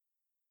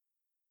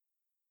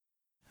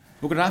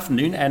Well, good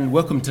afternoon and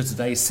welcome to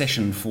today's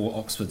session for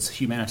Oxford's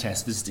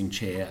Humanitas Visiting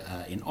Chair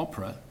in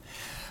Opera.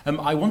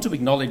 I want to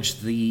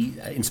acknowledge the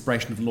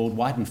inspiration of Lord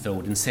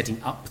Weidenfeld in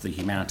setting up the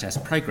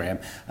Humanitas programme,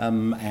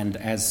 and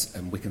as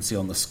we can see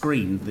on the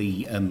screen,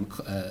 the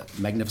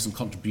magnificent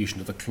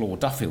contribution of the Claude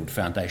Duffield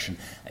Foundation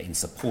in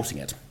supporting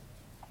it.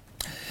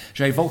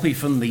 Jay Volpe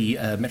from the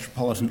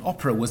Metropolitan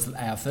Opera was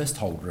our first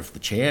holder of the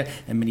chair,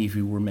 and many of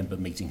you will remember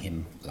meeting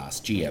him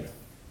last year.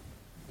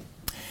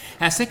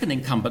 Our second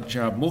incumbent,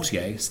 Gerard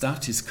Mortier,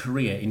 started his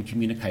career in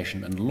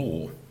communication and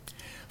law.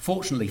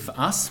 Fortunately for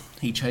us,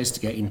 he chose to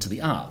go into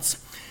the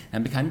arts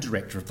and became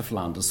director of the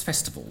Flanders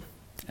Festival,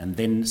 and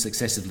then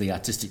successively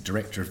artistic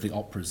director of the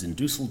operas in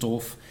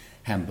Dusseldorf,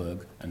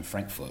 Hamburg and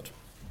Frankfurt.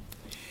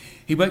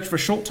 He worked for a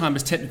short time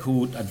as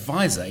technical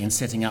advisor in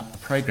setting up the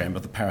programme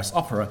of the Paris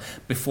Opera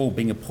before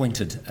being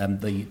appointed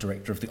the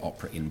director of the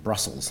opera in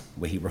Brussels,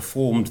 where he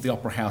reformed the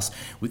opera house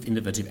with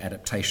innovative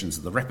adaptations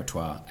of the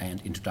repertoire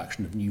and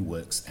introduction of new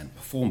works and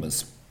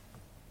performers.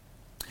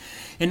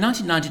 In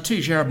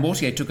 1992, Gerard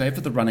Mortier took over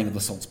the running of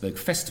the Salzburg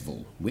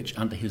Festival, which,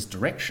 under his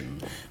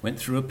direction, went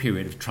through a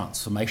period of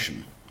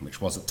transformation, which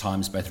was at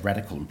times both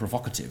radical and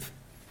provocative.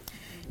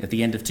 At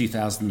the end of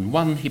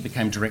 2001, he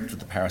became director of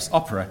the Paris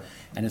Opera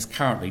and is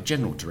currently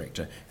general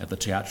director of the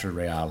Teatro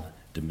Real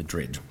de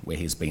Madrid, where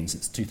he has been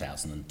since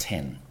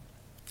 2010.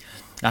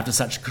 After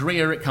such a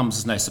career, it comes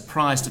as no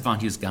surprise to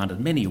find he has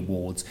garnered many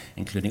awards,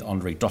 including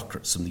honorary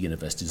doctorates from the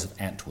universities of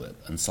Antwerp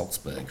and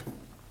Salzburg.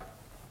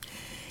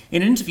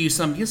 In an interview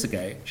some years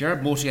ago,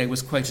 Gerard Mortier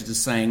was quoted as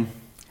saying,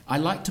 "I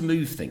like to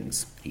move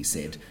things," he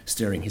said,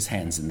 stirring his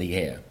hands in the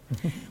air.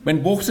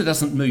 "When water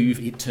doesn't move,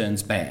 it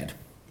turns bad."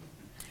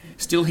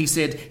 Still, he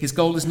said, his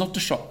goal is not to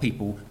shock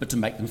people, but to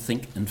make them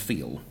think and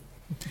feel.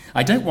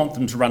 "I don't want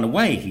them to run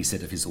away," he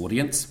said of his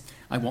audience.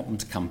 "I want them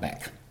to come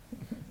back."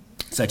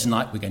 So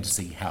tonight we're going to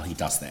see how he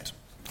does that.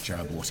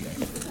 Gerard Mortier.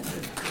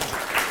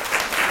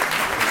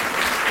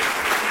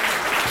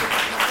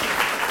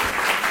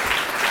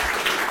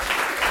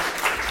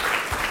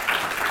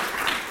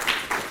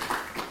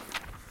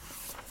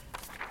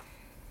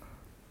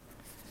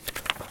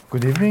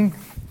 Good evening.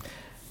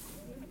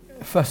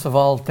 First of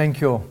all, thank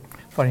you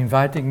for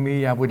inviting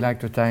me. I would like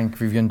to thank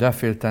Vivian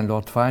Duffield and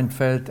Lord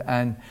Weidenfeld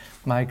and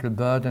Michael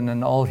Burden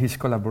and all his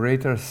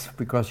collaborators,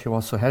 because he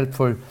was so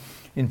helpful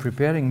in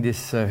preparing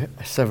these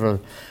several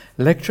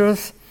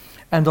lectures.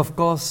 And of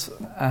course,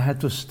 I had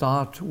to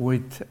start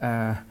with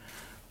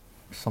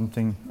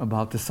something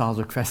about the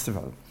Salzburg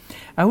Festival.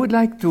 I would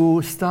like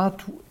to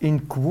start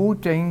in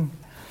quoting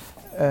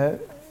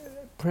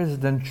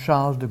President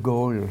Charles de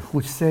Gaulle,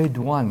 who said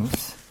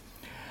once,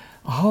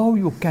 "How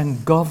you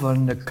can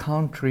govern a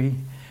country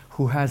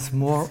who has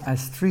more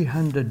as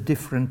 300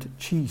 different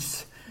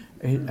cheese."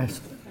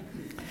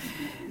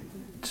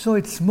 So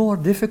it's more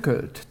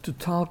difficult to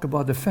talk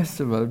about the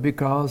festival,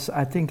 because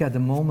I think at the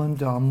moment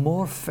there are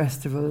more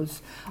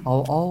festivals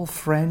of all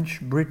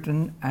French,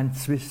 Britain and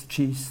Swiss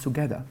cheese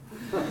together.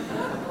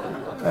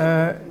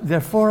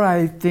 Therefore,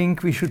 I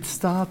think we should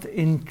start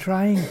in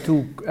trying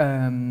to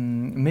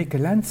make a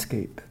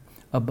landscape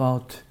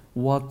about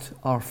what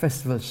are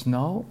festivals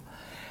now,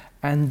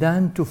 and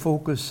then to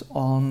focus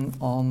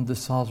on the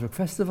Salzburg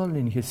Festival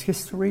in his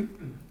history.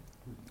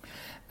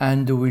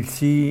 And we'll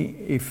see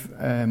if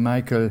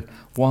Michael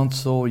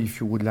wants, so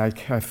if you would like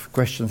have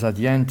questions at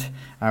the end,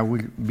 I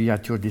will be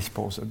at your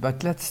disposal.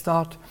 But let's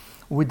start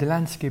with the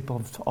landscape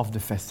of the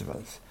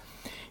festivals.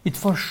 It's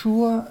for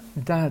sure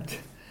that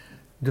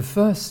the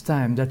first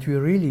time that we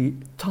really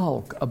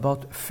talk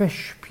about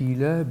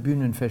Festspiele,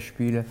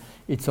 Bühnenfestspiele,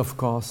 it's of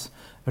course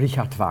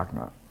Richard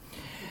Wagner.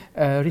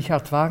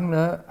 Richard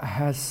Wagner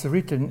has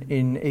written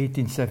in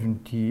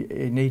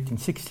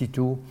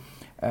 1862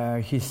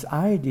 his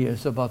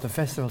ideas about the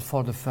festival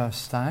for the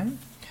first time,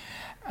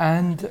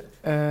 and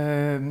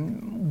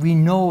we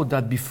know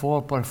that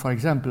before, for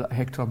example,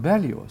 Hector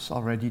Berlioz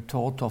already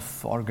thought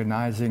of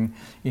organizing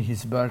in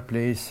his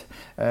birthplace,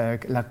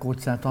 La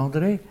Côte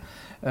Saint-André,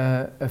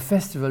 a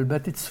festival,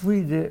 but it's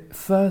really the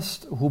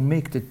first who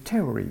make the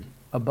theory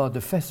about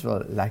the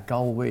festival. Like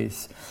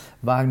always,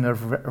 Wagner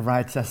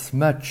writes as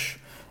much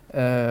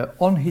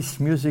on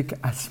his music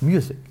as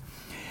music.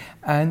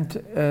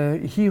 And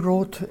he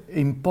wrote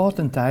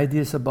important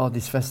ideas about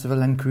this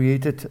festival and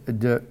created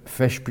the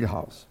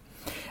Festspielhaus.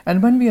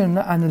 And when we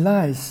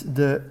analyze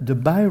the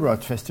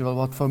Bayreuth Festival,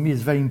 what for me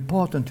is very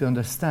important to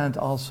understand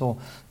also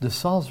the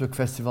Salzburg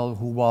Festival,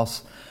 who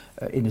was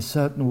in a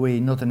certain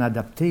way not an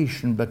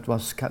adaptation, but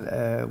was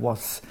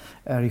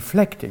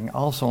reflecting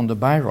also on the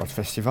Bayreuth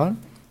Festival.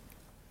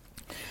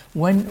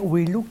 When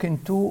we look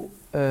into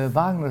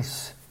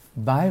Wagner's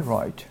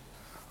Bayreuth,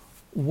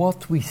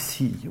 what we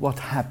see, what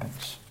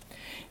happens.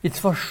 It's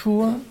for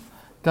sure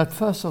that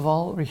first of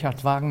all,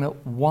 Richard Wagner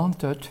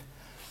wanted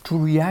to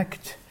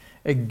react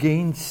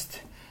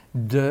against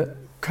the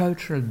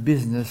cultural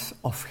business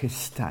of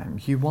his time.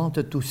 He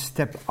wanted to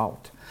step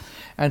out.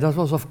 And that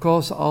was, of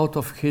course, out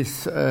of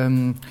his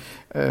bad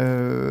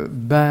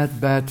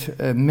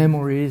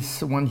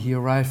memories when he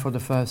arrived for the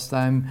first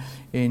time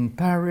in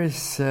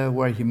Paris,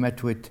 where he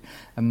met with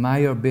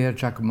Meyerbeer,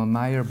 Giacomo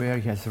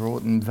Meyerbeer. He has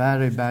written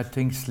very bad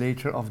things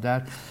later of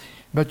that.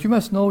 But you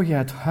must know he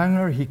had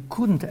hunger. He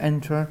couldn't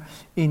enter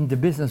in the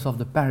business of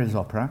the Paris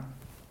Opera.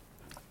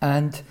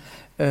 And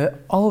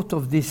out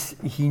of this,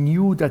 he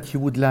knew that he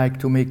would like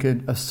to make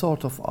a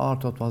sort of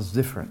art that was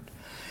different.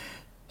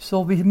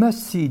 So we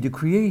must see the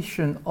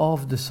creation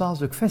of the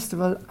Salzburg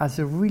Festival as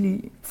a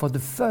really, for the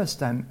first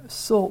time,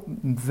 so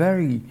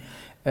very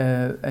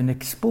an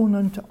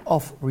exponent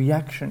of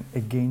reaction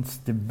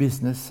against the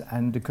business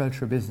and the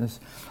cultural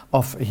business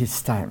of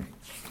his time.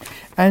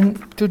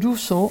 And to do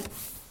so,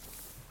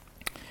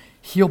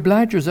 he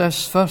obliges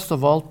us, first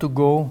of all, to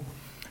go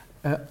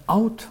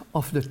out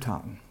of the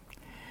town.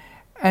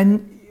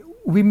 And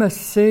we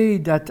must say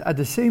that at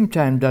the same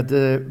time that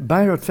the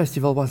Bayreuth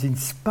Festival was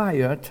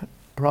inspired,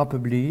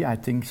 probably, I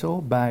think so,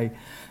 by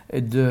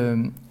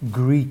the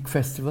Greek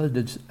festival,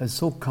 the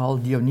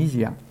so-called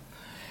Dionysia,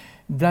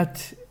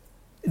 that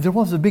there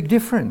was a big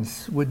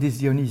difference with this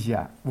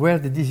Dionysia, where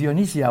the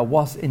Dionysia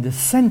was in the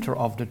center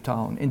of the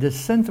town, in the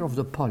center of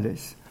the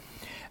polis.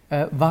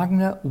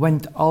 Wagner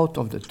went out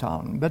of the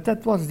town, but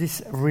that was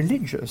this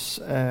religious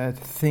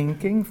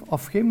thinking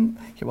of him.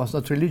 He was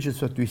not religious,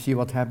 but we see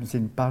what happens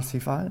in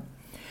Parsifal.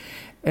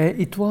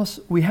 It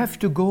was, we have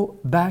to go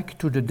back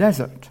to the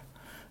desert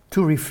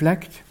to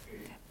reflect,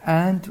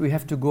 and we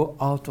have to go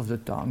out of the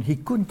town. He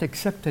couldn't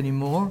accept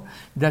anymore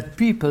that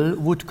people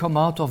would come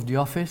out of the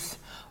office,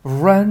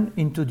 run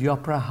into the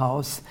opera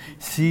house,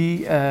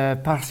 see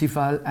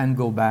Parsifal and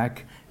go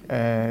back.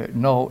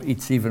 No,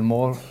 it's even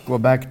more, go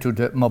back to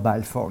the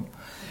mobile phone.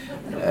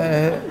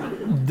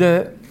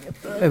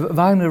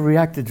 Wagner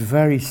reacted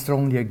very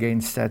strongly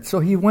against that. So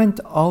he went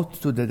out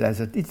to the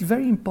desert. It's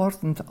very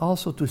important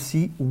also to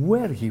see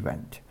where he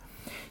went.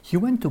 He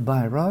went to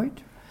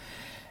Bayreuth,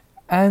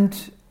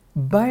 and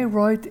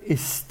Bayreuth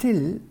is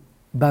still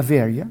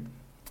Bavaria,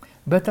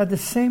 but at the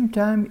same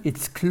time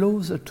it's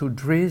closer to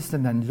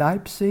Dresden and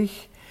Leipzig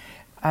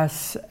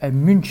as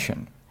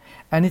München.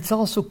 And it's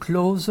also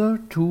closer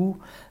to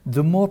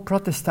the more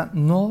Protestant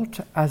north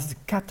as the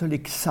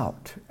Catholic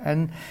south.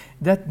 And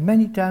that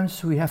many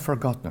times we have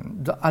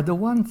forgotten. At the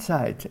one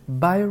side,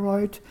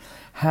 Bayreuth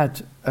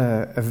had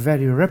a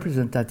very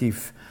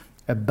representative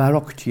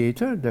Baroque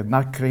theater, the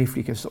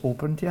Markgräfliches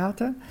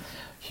Operntheater.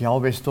 He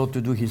always thought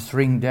to do his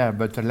ring there,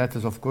 but the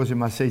letters of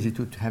Cosima says it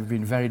would have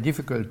been very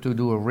difficult to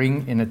do a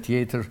ring in a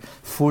theater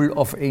full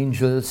of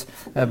angels,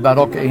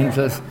 Baroque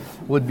angels,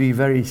 would be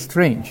very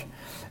strange.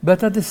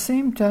 But at the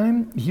same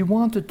time, he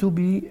wanted to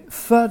be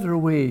further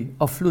away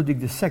of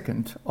Ludwig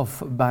II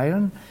of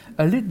Bayern,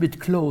 a little bit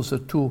closer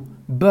to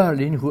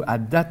Berlin, who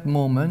at that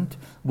moment,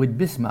 with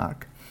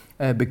Bismarck,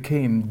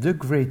 became the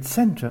great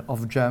center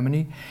of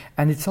Germany.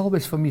 And it's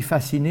always for me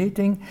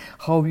fascinating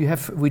how we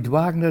have with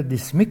Wagner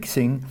this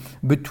mixing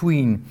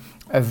between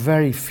a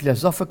very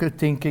philosophical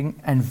thinking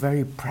and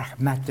very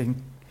pragmatic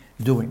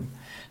doing.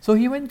 So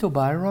he went to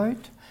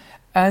Bayreuth,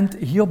 and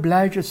he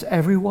obliges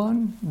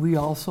everyone, we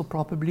also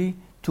probably,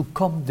 to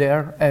come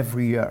there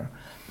every year.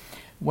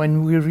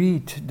 When we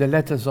read the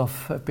letters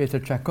of Peter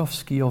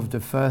Tchaikovsky of the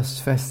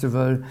first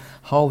festival,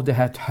 how they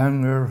had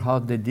hunger, how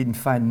they didn't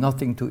find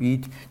nothing to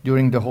eat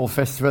during the whole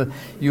festival,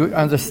 you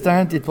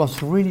understand it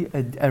was really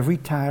a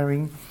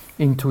retiring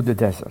into the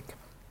desert.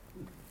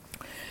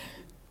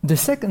 The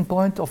second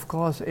point, of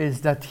course,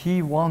 is that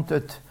he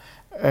wanted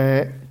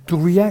to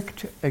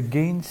react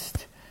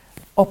against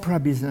opera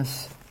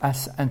business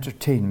as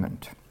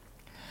entertainment.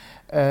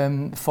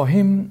 For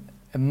him,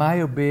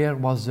 Meyerbeer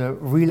was a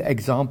real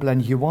example,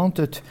 and he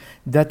wanted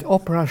that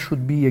opera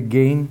should be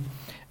again,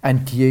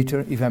 and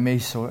theater, if I may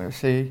so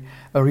say,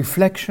 a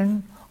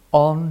reflection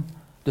on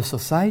the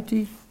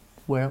society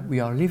where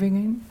we are living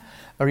in,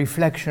 a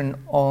reflection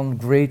on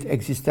great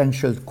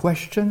existential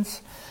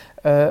questions,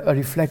 a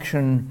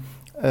reflection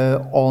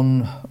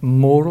on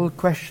moral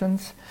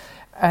questions,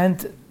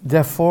 and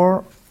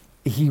therefore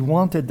he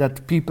wanted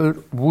that people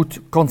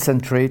would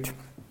concentrate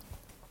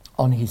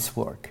on his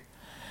work.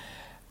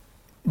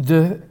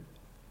 The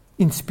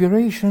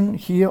inspiration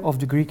here of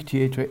the Greek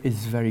theater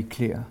is very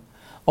clear.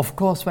 Of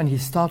course, when he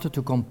started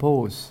to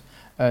compose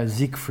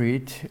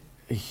Siegfried,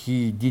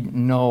 he didn't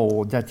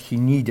know that he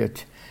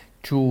needed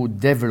to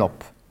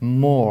develop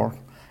more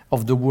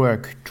of the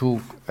work to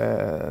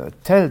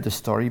tell the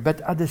story, but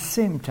at the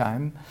same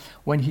time,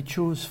 when he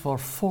chose for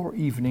 4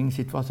 evenings,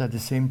 it was at the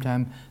same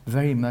time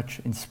very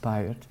much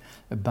inspired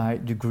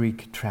by the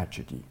Greek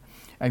tragedy.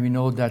 And we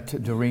know that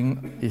the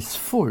Ring is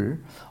full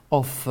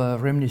of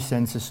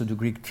reminiscences of the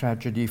Greek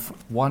tragedy.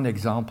 One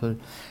example,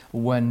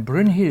 when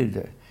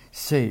Brünnhilde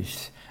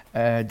says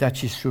that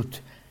she should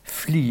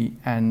flee,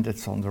 and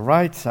it's on the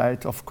right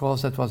side, of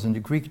course, that was in the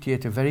Greek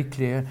theater very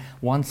clear.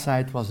 One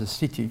side was a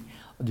city,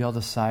 the other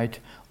side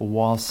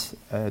was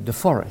the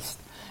forest.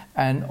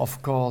 And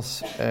of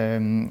course,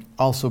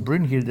 also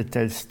Brünnhilde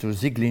tells to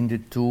Sieglinde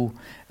to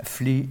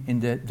flee in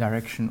the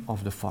direction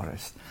of the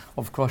forest.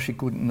 Of course, she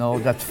couldn't know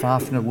that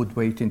Fafner would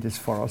wait in this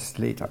forest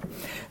later.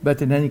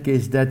 But in any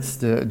case, that's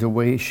the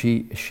way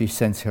she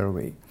sends her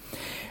away.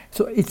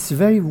 So it's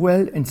very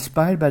well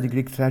inspired by the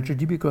Greek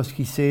tragedy, because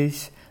he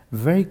says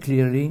very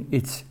clearly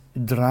it's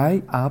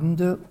 3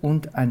 Abende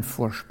und ein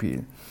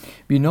Vorspiel.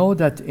 We know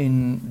that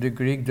in the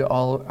Greek,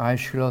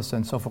 Aeschylus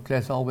and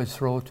Sophocles always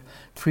wrote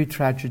 3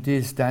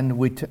 tragedies, then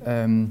with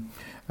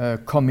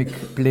comic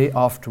play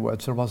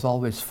afterwards. There was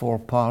always 4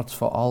 parts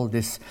for all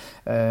this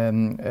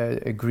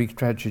Greek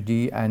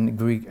tragedy and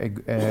Greek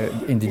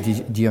in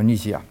the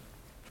Dionysia.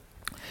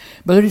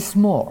 But there is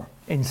more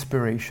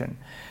inspiration.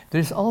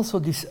 There is also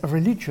this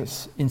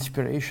religious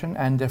inspiration,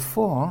 and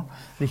therefore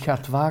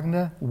Richard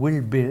Wagner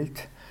will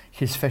build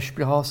his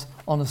Festspielhaus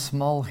on a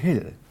small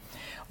hill.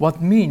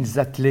 What means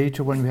that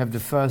later, when we have the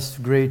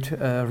first great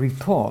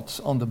reports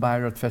on the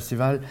Bayreuth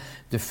Festival,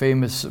 the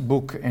famous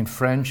book in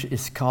French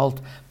is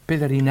called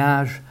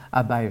Pèlerinage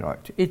à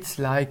Bayreuth. It's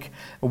like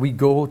we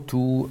go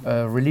to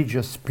a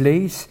religious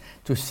place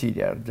to see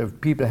there. The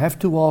people have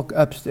to walk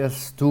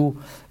upstairs to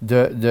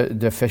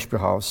the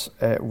Festspielhaus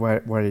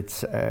where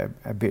it's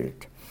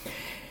built.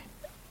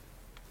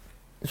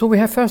 So we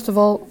have, first of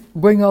all,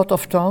 going out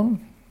of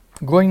town,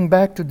 going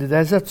back to the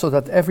desert so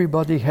that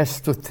everybody has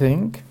to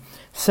think.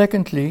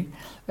 Secondly,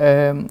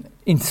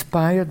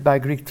 inspired by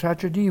Greek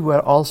tragedy,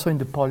 where also in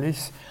the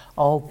polis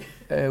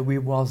we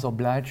was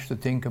obliged to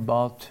think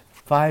about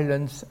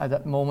violence at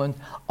that moment.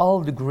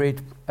 All the great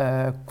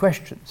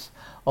questions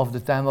of the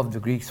time of the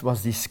Greeks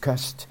was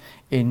discussed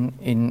in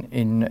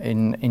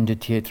the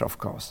theater, of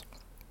course.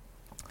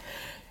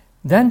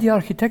 Then the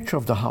architecture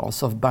of the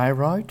house of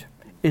Bayreuth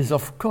is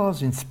of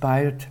course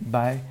inspired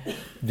by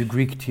the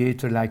Greek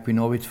theater like we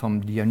know it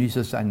from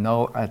Dionysus, and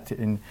now at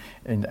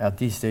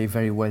this day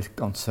very well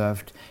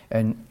conserved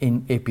and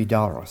in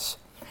Epidaurus.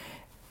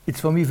 It's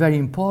for me very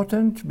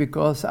important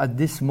because at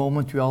this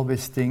moment we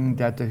always think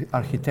that the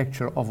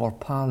architecture of our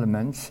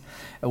parliaments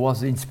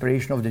was the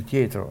inspiration of the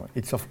theater.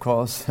 It's of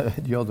course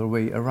the other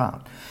way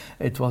around.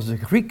 It was the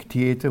Greek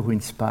theater who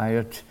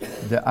inspired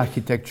the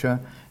architecture,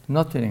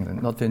 not in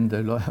England, not in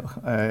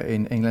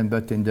in England,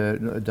 but in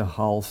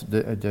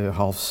the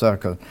half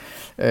circle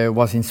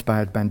was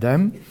inspired by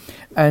them,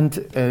 and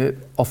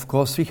of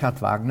course Richard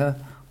Wagner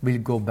will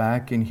go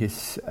back in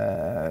his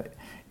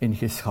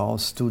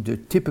house to the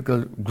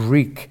typical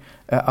Greek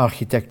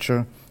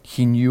architecture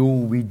he knew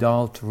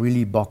without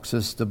really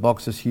boxes. The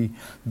boxes he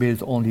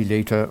built only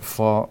later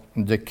for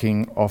the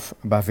King of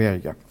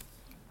Bavaria.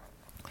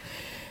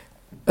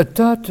 A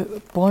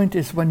third point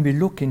is when we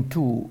look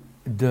into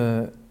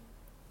the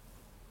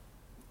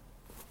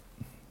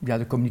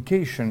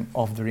communication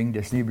of the Ring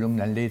des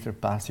Nibelungen and later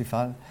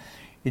Parsifal,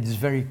 it is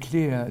very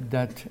clear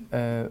that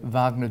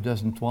Wagner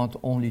doesn't want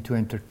only to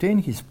entertain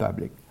his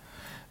public,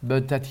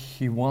 but that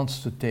he wants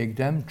to take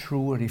them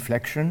through a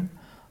reflection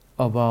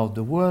about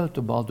the world,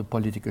 about the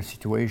political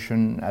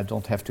situation. I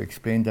don't have to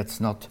explain, that's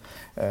not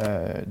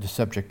the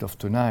subject of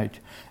tonight.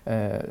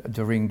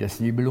 The Ring des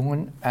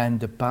Nibelungen and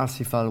the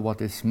Parsifal,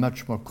 what is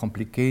much more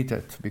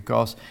complicated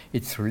because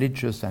it's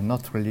religious and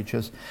not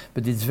religious,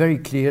 but it's very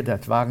clear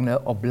that Wagner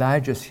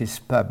obliges his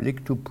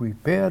public to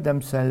prepare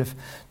themselves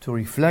to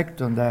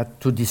reflect on that,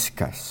 to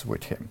discuss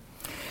with him.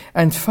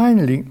 And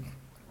finally,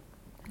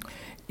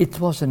 it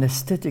was an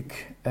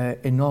aesthetic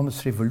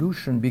enormous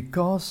revolution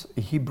because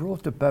he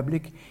brought the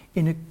public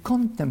in a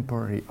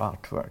contemporary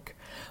artwork.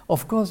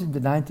 Of course, in the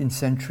 19th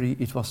century,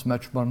 it was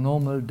much more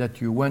normal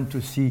that you went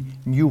to see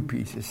new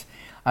pieces.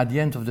 At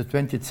the end of the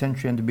 20th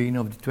century and the beginning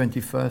of the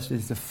 21st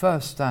is the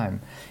first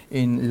time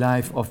in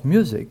life of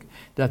music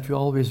that we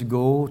always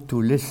go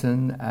to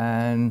listen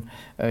and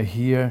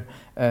hear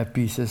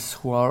pieces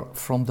who are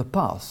from the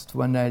past.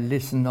 When I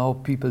listen now,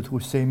 people who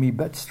say me,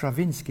 but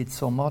Stravinsky, it's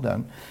so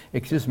modern.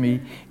 Excuse me,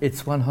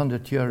 it's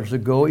 100 years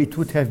ago. It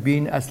would have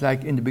been as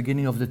like in the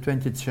beginning of the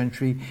 20th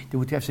century, they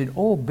would have said,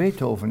 oh,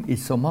 Beethoven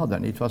is so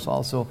modern. It was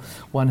also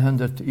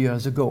 100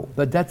 years ago.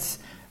 But that's,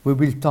 we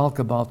will talk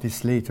about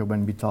this later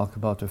when we talk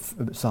about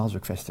the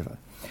Salzburg Festival.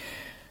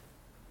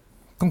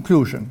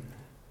 Conclusion.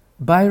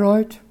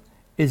 Bayreuth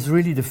is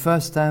really the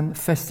first time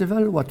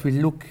festival. What we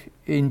look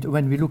in,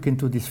 when we look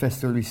into this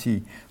festival, we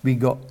see we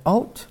go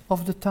out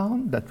of the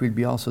town. That will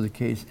be also the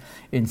case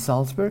in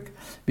Salzburg.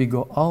 We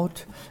go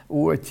out,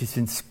 or it is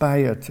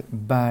inspired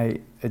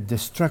by the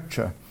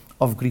structure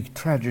of Greek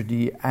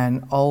tragedy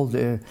and all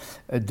the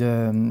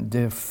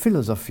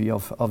philosophy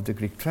of the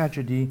Greek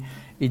tragedy.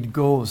 It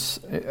goes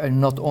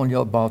not only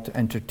about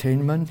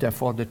entertainment,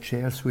 therefore the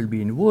chairs will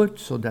be in wood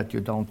so that you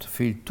don't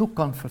feel too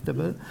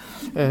comfortable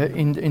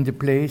in the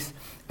place.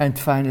 And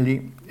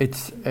finally,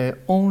 it's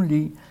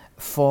only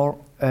for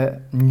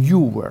new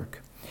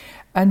work.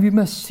 And we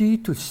must see,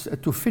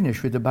 to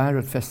finish with the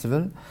Bayreuth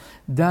Festival,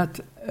 that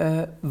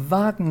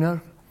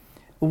Wagner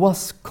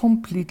was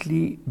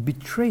completely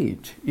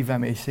betrayed, if I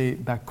may say,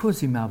 by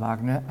Cosima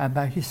Wagner and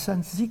by his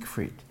son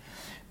Siegfried.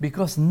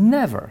 because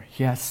never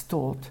he has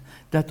thought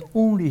that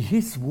only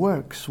his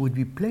works would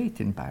be played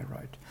in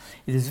Bayreuth.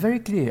 It is very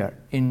clear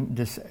in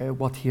this,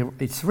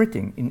 it's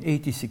written in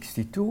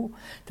 1862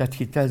 that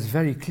he tells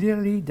very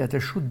clearly that there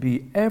should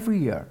be every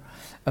year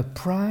a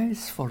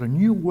prize for a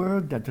new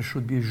work, that there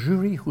should be a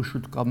jury who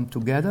should come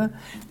together.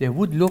 They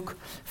would look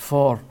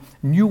for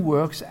new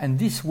works, and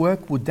this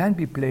work would then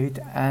be played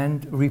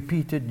and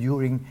repeated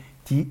during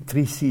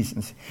 3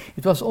 seasons.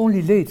 It was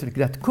only later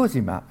that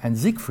Cosima and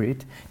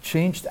Siegfried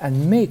changed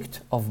and made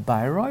of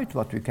Bayreuth,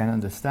 what we can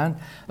understand,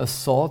 a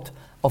sort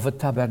of a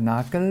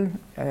tabernacle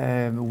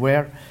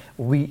where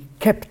we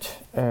kept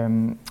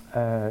the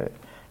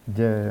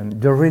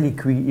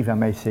reliquary, if I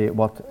may say,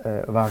 what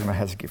Wagner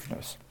has given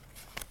us.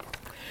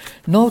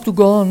 Now to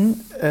go on,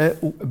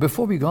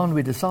 before we go on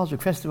with the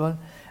Salzburg Festival,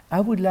 I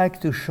would like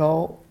to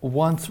show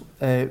once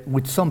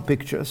with some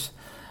pictures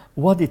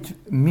what it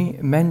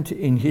meant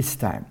in his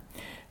time.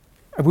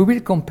 We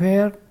will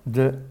compare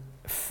the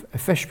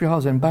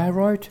Festspielhaus in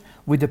Bayreuth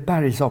with the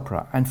Paris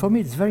Opera. And for me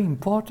it's very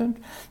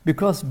important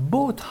because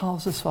both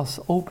houses was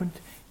opened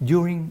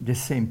during the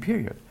same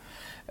period.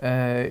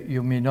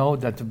 You may know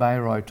that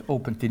Bayreuth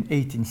opened in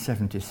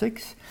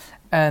 1876,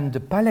 and the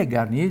Palais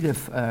Garnier,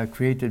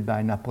 created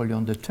by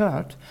Napoleon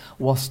III,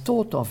 was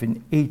thought of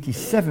in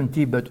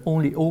 1870, but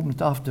only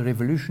opened after the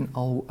Revolution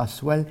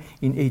as well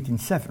in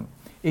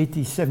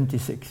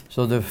 1876.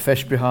 So the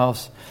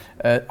Festspielhaus,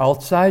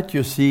 outside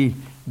you see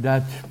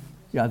that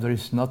there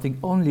is nothing,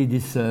 only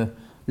this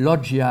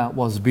loggia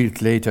was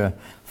built later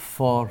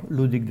for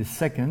Ludwig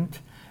II.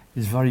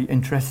 It's very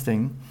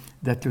interesting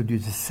that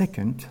Ludwig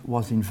II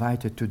was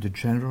invited to the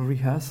general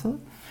rehearsal,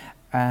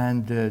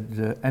 and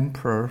the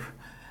Emperor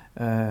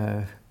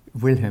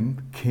Wilhelm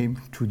came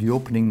to the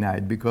opening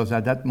night, because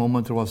at that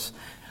moment there was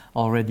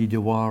already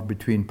the war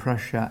between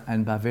Prussia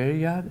and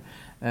Bavaria.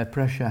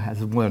 Prussia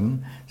has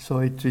won, so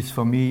it is,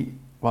 for me,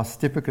 was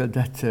typical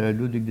that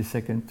Ludwig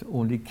II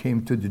only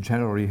came to the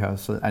general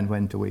rehearsal and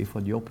went away for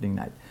the opening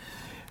night.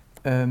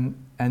 And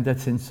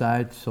that's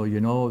inside, so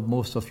you know,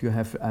 most of you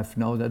have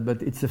known that,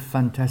 but it's a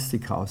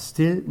fantastic house.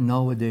 Still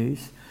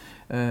nowadays,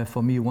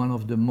 for me, one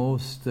of the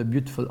most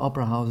beautiful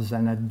opera houses,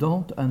 and I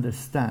don't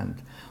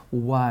understand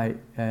why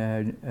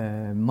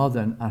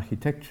modern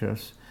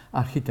architects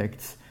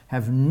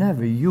have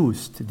never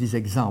used this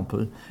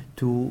example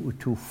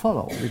to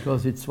follow,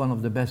 because it's one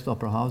of the best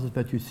opera houses.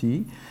 But you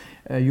see,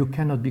 you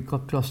cannot be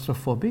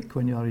claustrophobic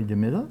when you are in the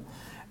middle,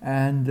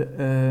 and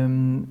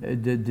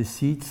the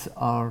seats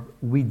are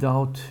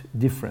without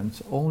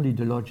difference, only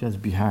the loggias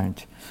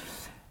behind.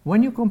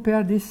 When you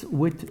compare this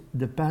with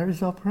the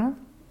Paris Opera,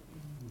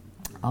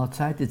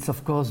 outside, it's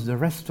of course the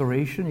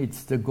restoration.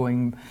 It's the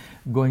going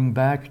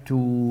back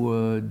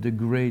to the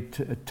great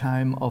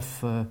time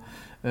of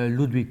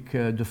Ludwig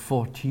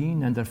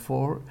XIV, and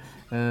therefore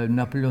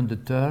Napoleon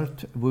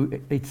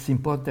III. It's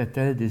important to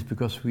tell this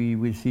because we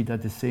will see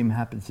that the same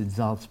happens in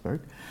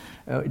Salzburg.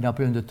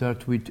 Napoleon III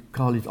would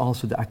call it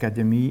also the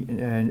Académie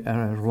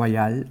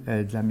Royale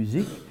de la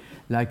Musique,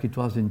 like it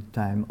was in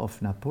time of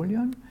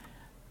Napoleon,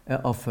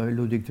 of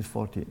Ludwig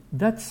XIV.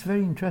 That's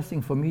very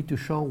interesting for me to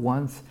show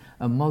once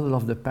a model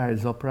of the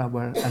Paris Opera,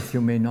 where, as you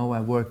may know,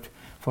 I worked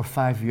for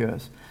 5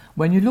 years.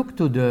 When you look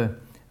to the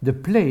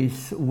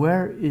place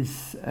where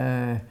is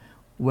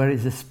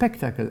the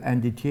spectacle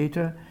and the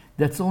theater,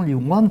 that's only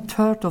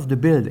 1/3 of the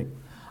building.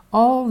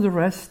 All the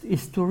rest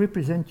is to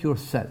represent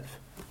yourself.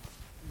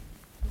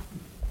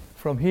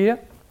 From here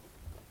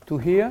to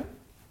here,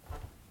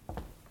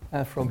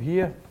 and from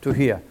here to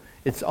here.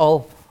 It's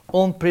all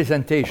on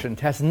presentation.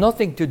 It has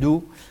nothing to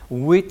do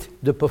with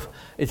the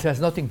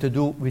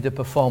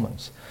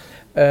performance.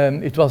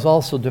 It was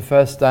also the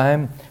first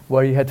time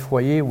where you had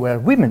foyer where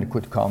women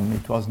could come.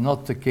 It was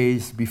not the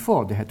case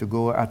before. They had to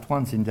go at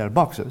once in their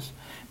boxes,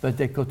 but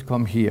they could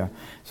come here.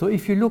 So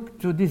if you look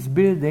to this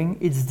building,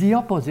 it's the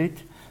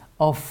opposite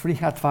of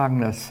Richard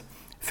Wagner's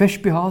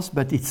Festspielhaus,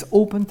 but it's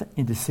opened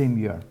in the same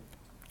year.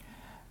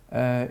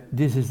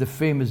 This is the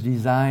famous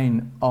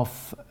design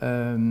of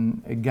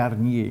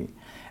Garnier.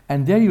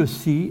 And there you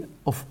see,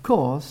 of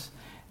course,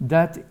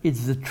 that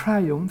it's the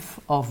triumph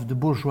of the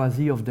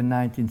bourgeoisie of the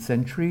 19th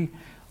century,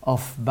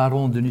 of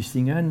Baron de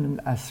Nucingen,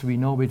 as we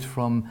know it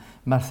from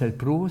Marcel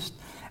Proust.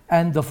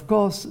 And of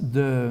course,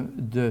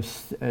 the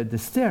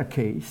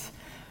staircase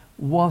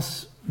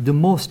was the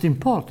most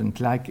important,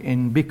 like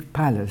in big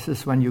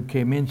palaces when you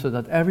came in, so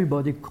that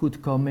everybody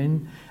could come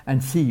in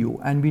and see you.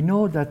 And we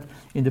know that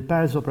in the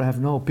Paris Opera, I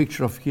have no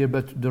picture of here,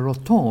 but the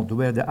rotonde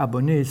where the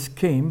abonnés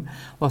came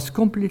was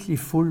completely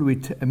full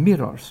with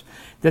mirrors.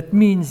 That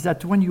means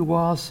that when you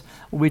was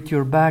with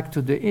your back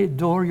to the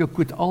door, you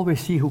could always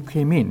see who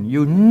came in.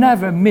 You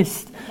never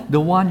missed the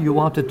one you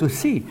wanted to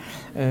see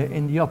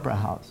in the opera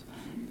house.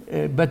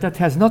 But that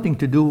has nothing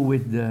to do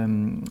with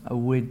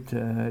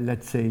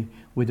let's say,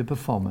 with the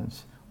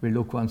performance. We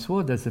look once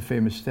more, that's the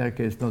famous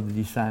staircase, not the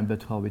design,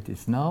 but how it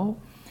is now.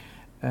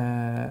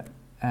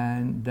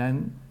 And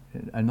then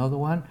another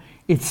one.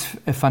 It's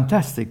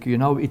fantastic, you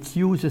know. It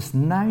uses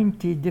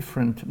 90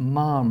 different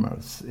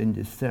marmors in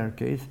this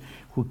staircase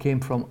who came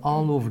from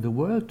all over the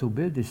world to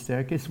build this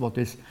staircase, what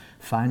is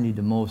finally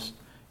the most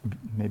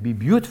maybe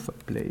beautiful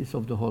place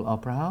of the whole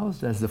opera house.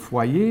 There's the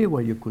foyer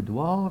where you could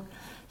walk,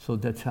 so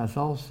that has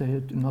also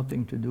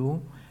nothing to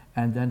do.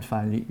 And then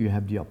finally you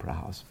have the opera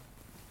house.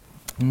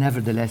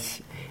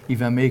 Nevertheless,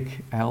 if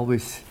I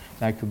always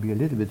like to be a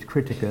little bit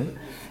critical,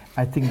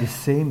 I think the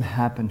same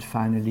happened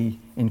finally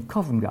in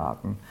Covent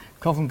Garden.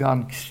 Covent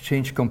Garden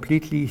changed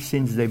completely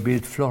since they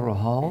built Flora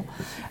Hall,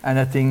 and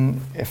I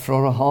think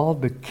Flora Hall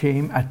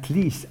became at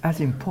least as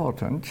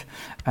important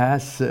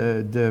as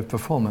the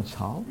performance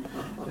hall.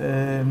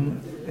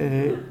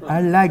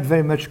 I like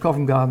very much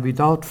Covent Garden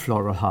without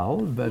Flora Hall,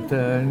 but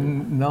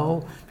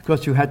now,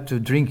 because you had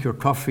to drink your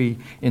coffee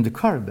in the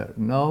corridor,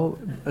 now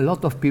a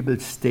lot of people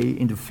stay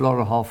in the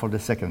Flora Hall for the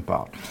second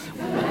part.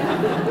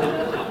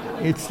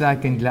 It's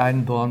like in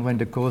Glyndebourne when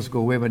the cows go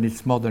away when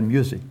it's modern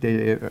music.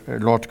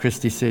 Lord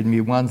Christie said to me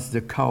once,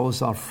 the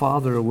cows are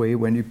farther away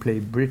when we play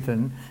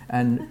Britain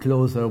and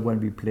closer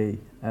when we play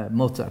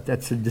Mozart.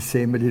 That's the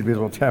same a little bit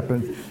what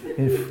happens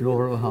in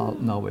Flora Hall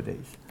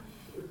nowadays.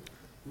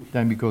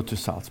 Then we go to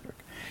Salzburg.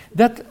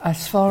 That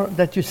as far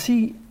that you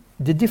see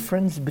the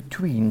difference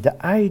between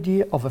the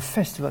idea of a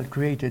festival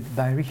created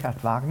by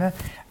Richard Wagner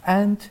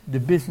and the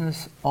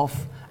business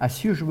of,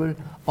 as usual,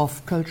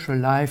 of cultural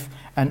life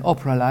and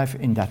opera life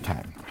in that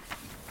time.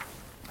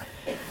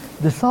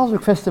 The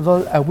Salzburg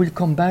Festival, I will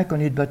come back on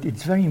it, but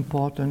it's very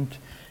important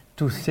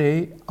to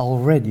say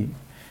already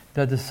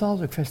that the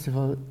Salzburg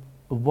Festival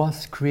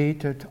was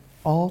created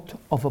out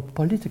of a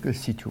political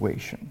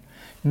situation,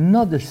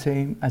 not the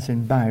same as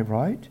in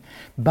Bayreuth.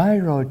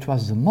 Bayreuth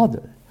was the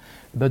model,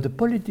 but the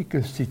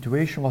political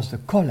situation was the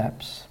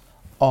collapse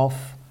of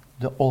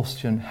the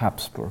Austrian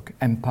Habsburg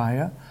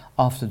Empire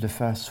after the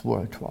First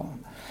World War.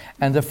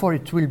 And therefore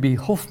it will be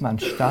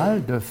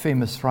Hofmannsthal, the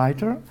famous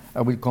writer,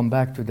 I will come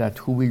back to that,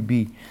 who will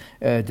be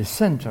the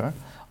center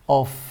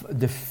of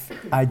the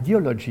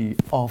ideology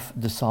of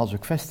the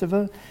Salzburg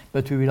Festival,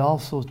 but we will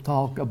also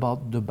talk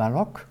about the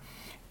Baroque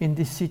in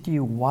this city,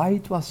 why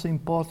it was so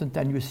important,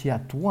 and you see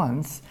at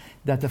once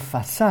that the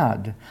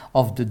facade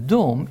of the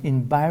dome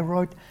in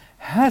Bayreuth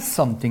has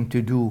something to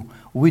do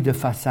with the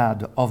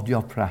facade of the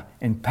opera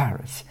in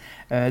Paris.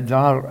 It's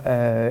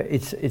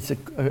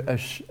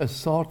a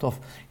sort of,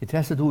 it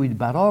has to do with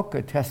Baroque,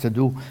 it has to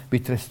do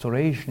with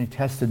restoration, it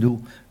has to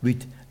do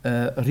with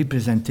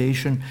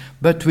representation,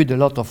 but with a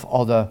lot of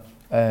other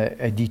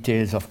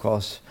details, of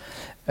course.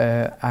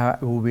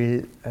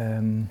 We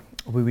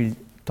will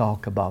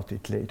talk about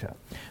it later.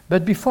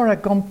 But before I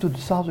come to the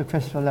Salzburg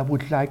Festival, I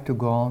would like to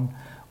go on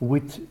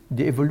with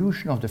the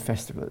evolution of the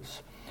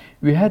festivals.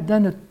 We had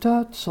then a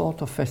third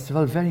sort of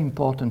festival, very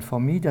important for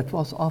me, that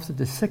was after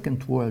the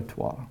Second World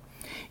War.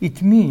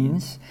 It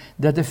means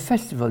that a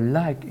festival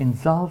like in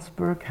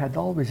Salzburg had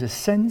always a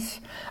sense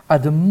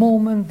at the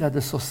moment that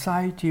the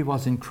society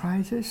was in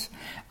crisis,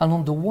 and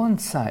on the one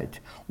side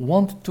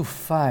wanted to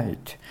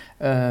fight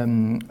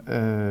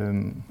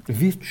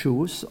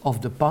virtues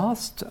of the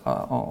past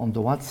on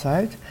the one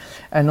side,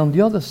 and on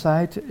the other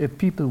side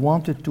people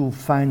wanted to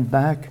find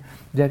back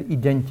their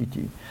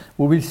identity.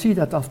 We will see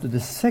that after the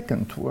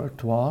Second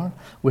World War,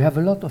 we have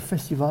a lot of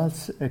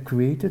festivals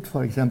created.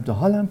 For example, the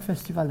Holland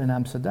Festival in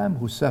Amsterdam,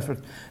 who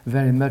suffered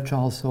very much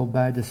also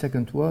by the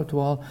Second World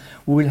War.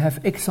 We will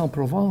have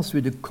Aix-en-Provence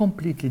with a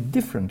completely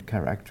different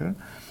character.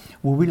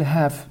 We will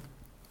have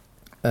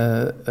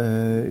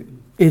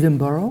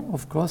Edinburgh,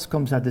 of course,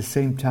 comes at the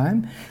same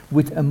time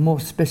with a more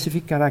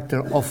specific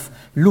character of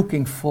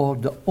looking for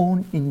the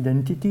own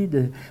identity,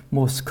 the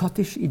more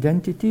Scottish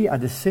identity, at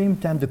the same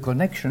time the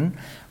connection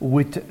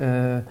with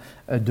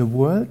the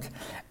world.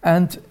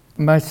 And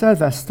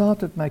myself, I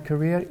started my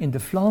career in the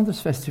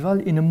Flanders Festival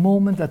in a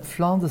moment that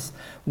Flanders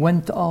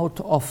went out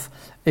of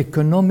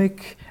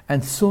economic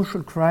and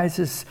social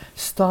crisis,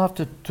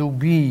 started to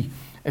be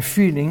a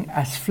feeling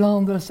as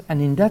Flanders,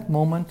 and in that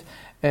moment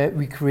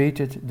we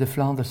created the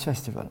Flanders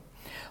Festival.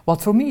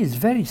 What for me is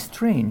very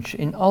strange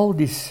in all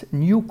these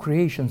new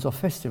creations of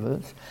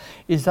festivals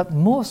is that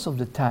most of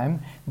the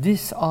time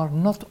these are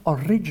not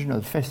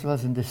original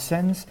festivals in the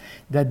sense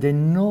that they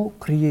no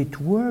create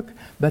work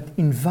but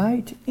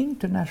invite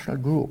international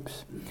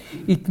groups.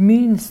 It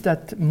means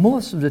that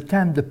most of the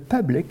time the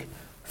public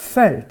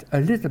felt a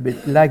little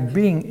bit like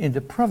being in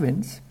the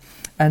province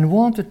and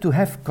wanted to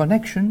have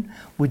connection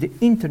with the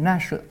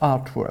international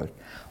art world.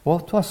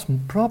 What was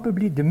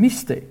probably the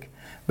mistake.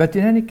 But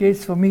in any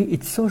case, for me,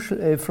 it's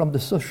from the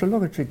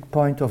sociological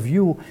point of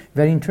view,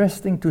 very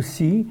interesting to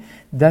see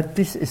that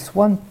this is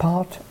one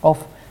part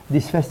of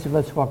these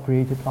festivals who are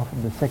created after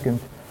the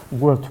Second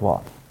World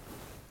War.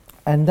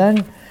 And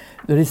then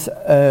there is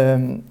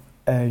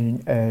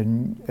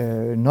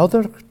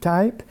another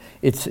type,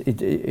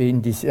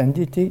 in this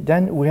entity.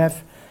 Then we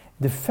have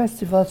the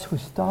festivals who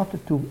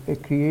started to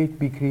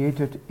be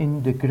created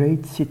in the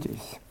great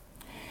cities.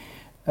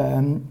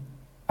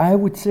 I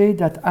would say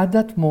that at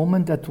that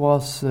moment, that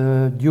was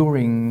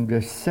during the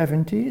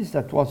 70s,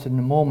 that was in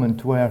a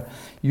moment where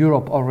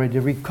Europe already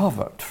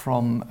recovered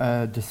from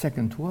the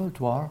Second World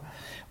War.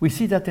 We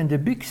see that in the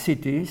big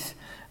cities,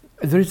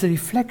 there is a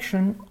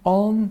reflection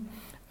on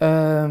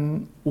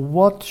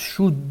what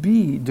should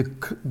be the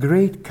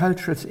great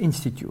cultural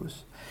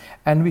institutes.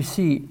 And we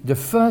see the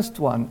first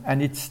one,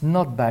 and it's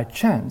not by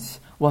chance,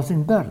 was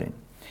in Berlin.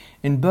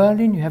 In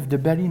Berlin, you have the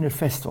Berliner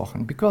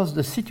Festwochen, because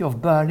the city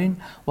of Berlin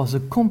was a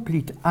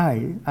complete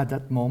isle at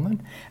that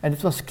moment, and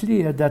it was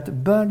clear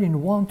that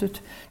Berlin wanted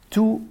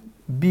to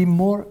be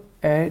more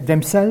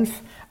themselves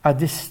at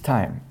this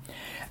time.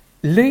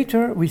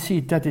 Later, we see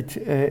that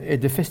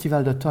the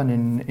Festival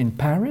d'Automne in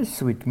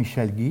Paris with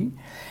Michel Guy,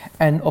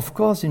 and of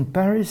course in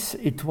Paris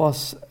it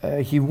was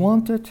he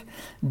wanted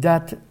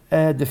that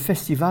the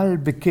festival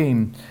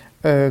became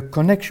a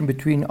connection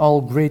between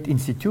all great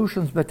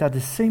institutions, but at the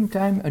same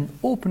time an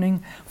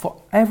opening for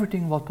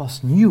everything what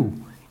was new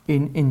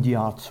in the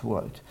arts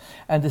world.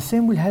 And the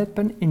same will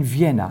happen in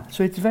Vienna.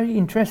 So it's very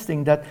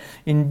interesting that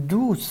in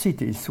those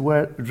cities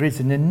where there is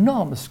an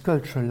enormous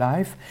cultural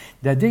life,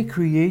 that they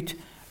create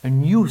a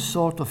new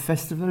sort of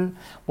festival,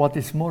 what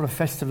is more a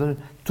festival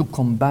to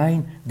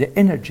combine the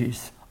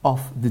energies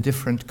of the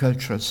different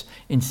cultural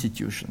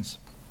institutions.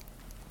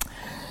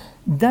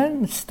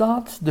 Then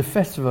starts the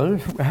festival.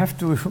 We have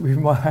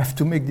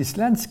to make this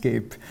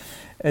landscape.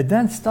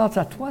 Then starts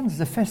at once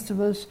the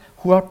festivals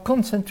who are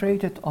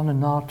concentrated on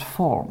an art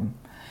form.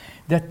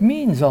 That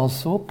means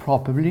also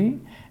probably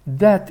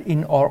that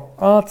in our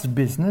arts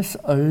business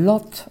a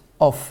lot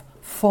of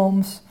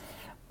forms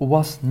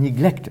was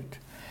neglected.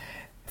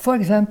 For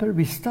example,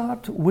 we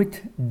start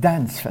with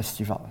dance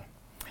festival.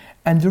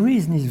 And the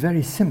reason is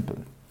very simple.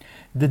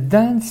 The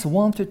dance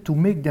wanted to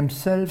make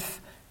themselves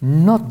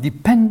not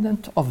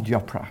dependent of the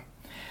opera.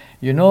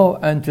 You know,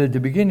 until the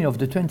beginning of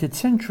the 20th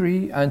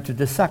century, until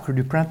the Sacre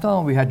du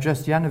Printemps, we had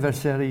just the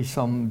anniversary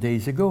some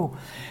days ago,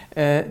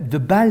 the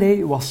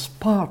ballet was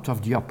part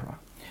of the opera.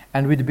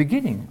 And with the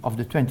beginning of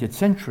the 20th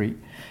century,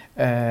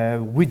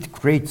 with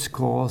great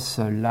scores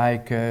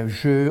like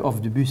Jeux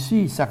of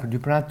Debussy, Sacre du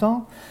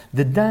Printemps,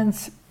 the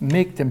dance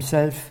make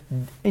themselves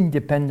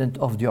independent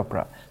of the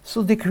opera.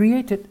 So they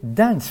created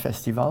dance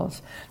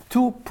festivals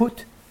to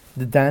put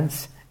the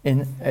dance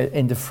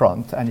in the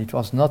front, and it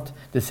was not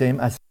the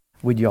same as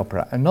with the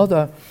opera.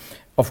 Another,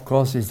 of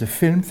course, is the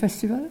film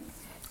festival.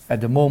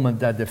 At the moment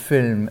that the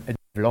film is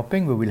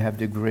developing, we will have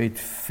the great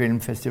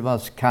film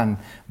festivals, Cannes,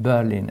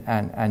 Berlin,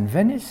 and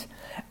Venice.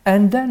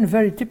 And then,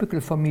 very typical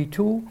for me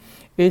too,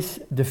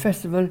 is the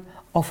festival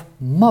of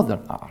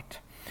modern art.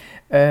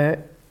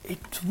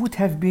 It would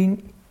have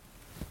been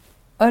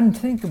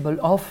unthinkable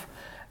of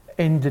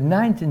in the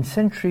 19th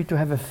century to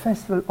have a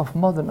festival of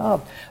modern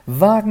art.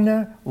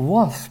 Wagner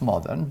was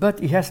modern, but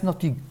he has not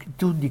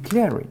to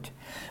declare it.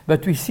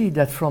 But we see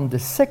that from the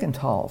second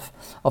half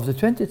of the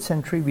 20th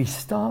century, we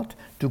start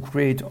to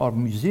create our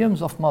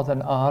museums of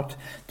modern art,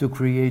 to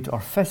create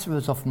our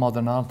festivals of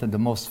modern art, and the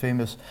most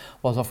famous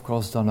was, of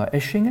course,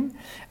 Donaueschingen.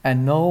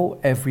 And now,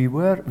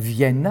 everywhere,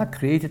 Vienna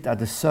created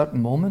at a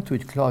certain moment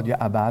with Claudia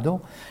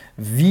Abbado,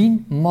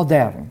 Wien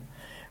Modern.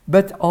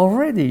 But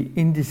already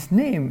in this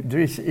name, there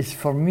is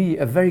for me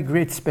a very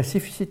great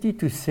specificity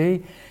to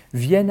say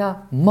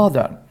Vienna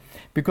Modern.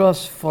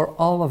 Because for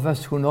all of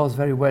us who knows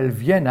very well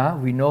Vienna,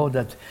 we know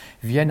that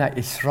Vienna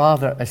is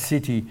rather a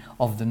city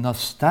of the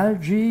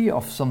nostalgia,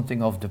 of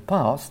something of the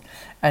past,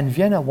 and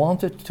Vienna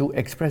wanted to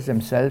express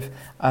themselves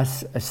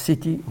as a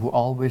city who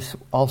always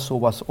also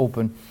was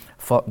open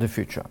for the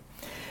future.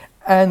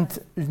 And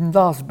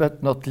last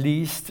but not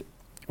least,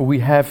 we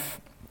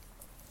have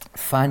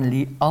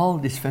finally all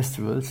these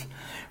festivals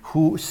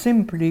who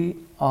simply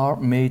are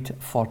made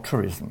for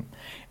tourism.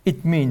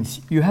 It means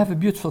you have a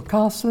beautiful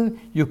castle,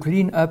 you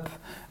clean up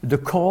the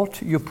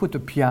court, you put a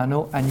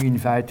piano, and you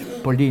invite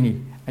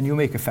Polini, and you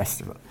make a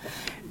festival.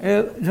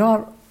 There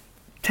are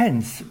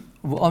tens,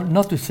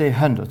 not to say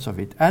hundreds of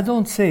it. I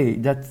don't say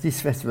that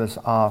these festivals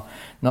are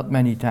not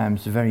many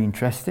times very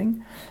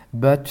interesting,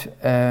 but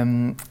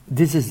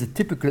this is the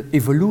typical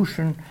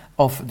evolution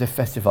of the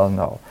festival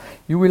now.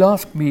 You will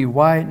ask me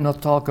why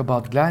not talk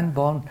about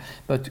Glyndebourne,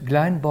 but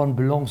Glyndebourne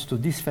belongs to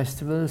these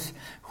festivals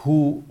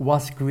who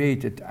was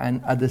created,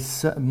 and at a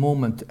certain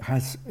moment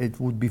it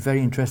would be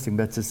very interesting,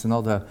 but it's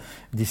another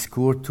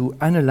discourse to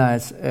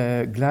analyze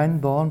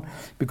Glyndebourne,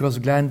 because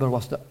Glyndebourne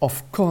was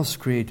of course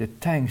created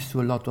thanks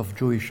to a lot of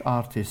Jewish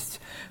artists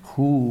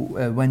who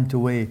went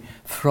away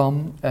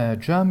from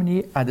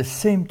Germany, at the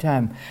same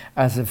time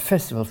as a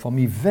festival for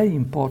me very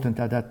important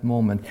at that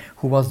moment,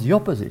 who was the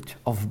opposite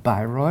of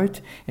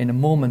Bayreuth, in a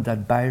moment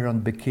that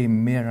Bayreuth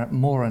became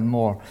more and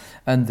more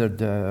under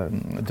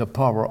the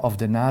power of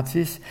the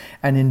Nazis,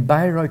 and in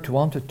Bayreuth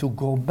wanted to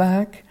go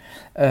back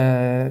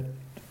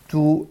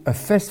to a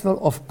festival,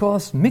 of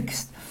course,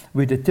 mixed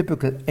with a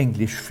typical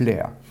English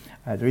flair.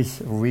 There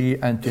is really,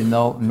 until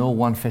now, no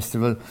one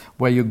festival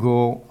where you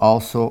go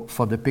also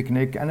for the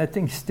picnic, and I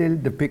think still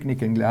the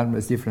picnic in Glyndebourne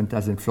is different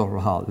as in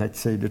Floral Hall, let's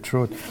say the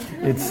truth.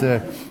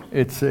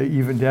 It's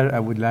even there I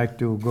would like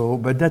to go,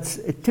 but that's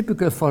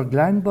typical for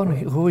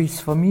Glyndebourne, who is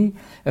for me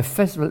a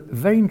festival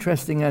very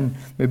interesting, and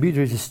maybe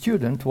there is a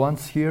student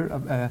once here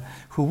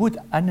who would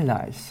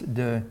analyze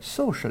the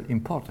social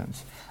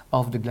importance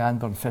of the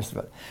Glyndebourne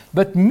Festival.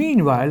 But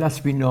meanwhile,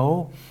 as we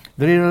know,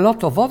 there are a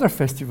lot of other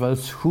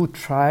festivals who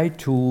try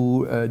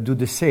to do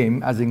the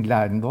same as in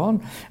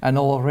Glyndebourne, and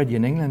already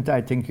in England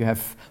I think you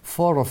have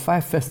 4 or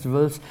 5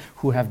 festivals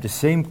who have the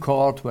same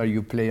chord where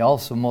you play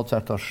also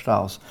Mozart or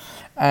Strauss.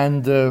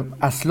 And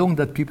as long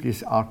that people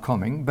are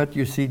coming, but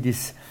you see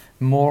this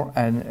more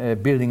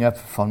and building up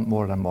from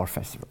more and more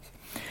festivals.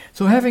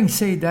 So having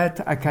said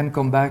that, I can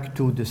come back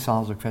to the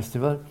Salzburg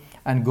Festival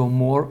and go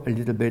more a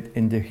little bit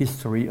in the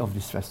history of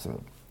this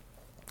festival.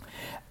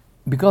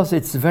 Because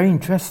it's very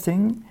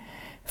interesting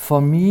for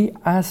me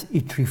as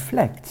it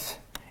reflects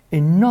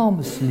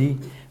enormously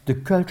the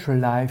cultural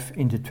life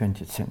in the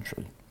 20th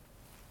century.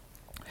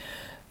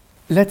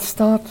 Let's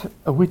start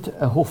with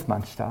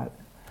Hofmannsthal.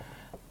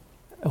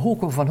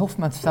 Hugo van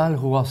Hofmannsthal,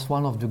 who was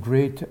one of the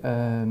great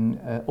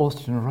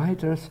Austrian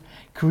writers,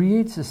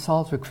 creates the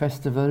Salzburg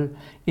Festival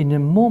in a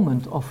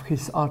moment of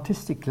his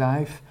artistic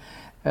life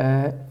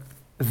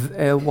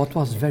what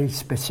was very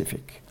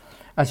specific.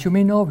 As you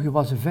may know, he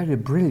was a very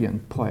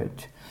brilliant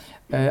poet.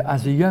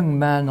 As a young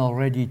man,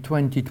 already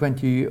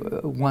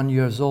 21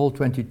 years old,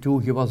 22,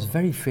 he was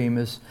very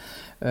famous.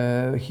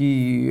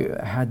 He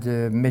had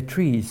a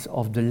maîtrise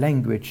of the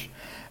language,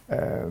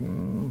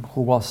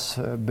 who was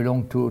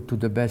belonged to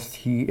the best.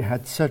 He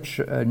had such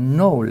a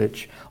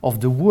knowledge of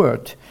the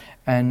word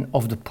and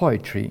of the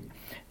poetry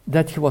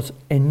that he was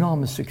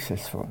enormously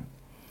successful.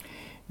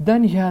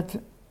 Then he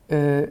had,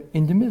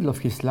 in the middle of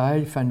his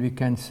life, and we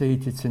can say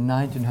it's in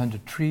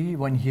 1903,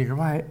 when he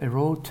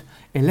wrote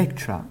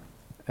Elektra,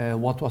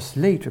 what was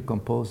later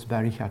composed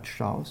by Richard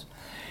Strauss.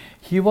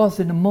 He was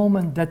in a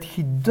moment that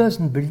he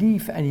doesn't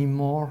believe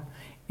anymore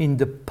in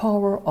the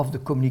power of the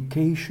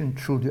communication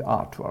through the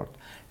artwork,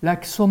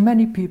 like so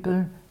many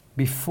people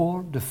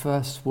before the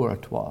First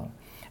World War.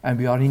 And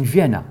we are in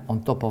Vienna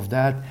on top of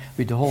that,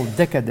 with the whole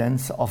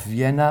decadence of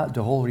Vienna,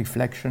 the whole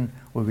reflection,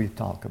 we will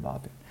talk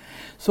about it.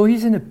 So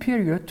he's in a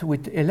period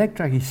with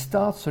Elektra, he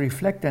starts to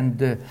reflect on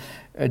the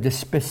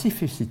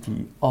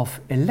specificity of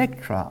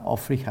Elektra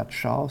of Richard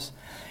Strauss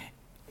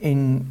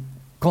in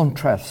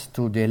contrast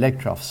to the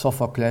Elektra of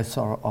Sophocles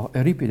or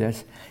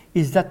Euripides,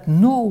 is that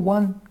no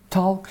one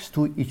talks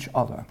to each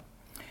other.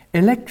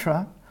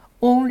 Elektra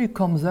only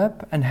comes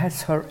up and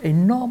has her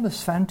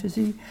enormous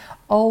fantasy.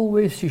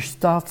 Always she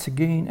starts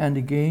again and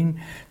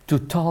again to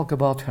talk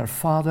about her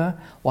father,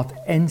 what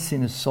ends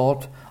in a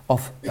sort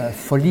of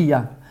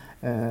folia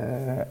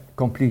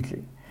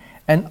completely.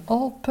 And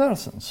all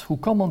persons who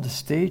come on the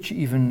stage,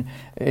 even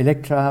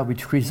Elektra with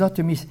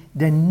Chrysothemis,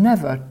 they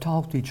never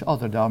talk to each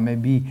other. There may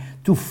be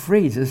 2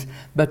 phrases,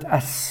 but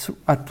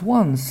at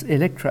once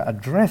Elektra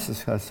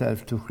addresses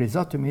herself to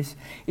Chrysothemis,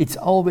 it's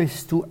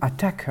always to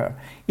attack her.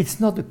 It's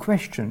not a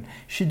question.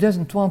 She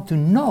doesn't want to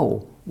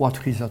know what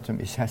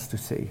Chrysothemis has to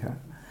say her.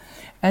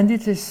 And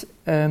it is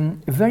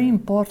very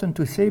important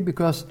to say,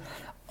 because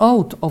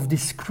out of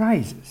this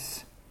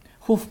crisis,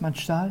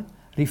 Hofmannsthal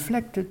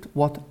reflected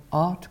what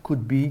art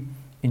could be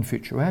in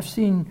future. We have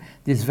seen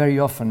this very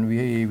often.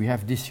 We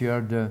have this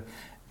year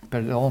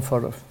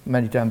for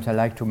many times I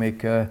like to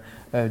make a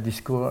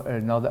discourse,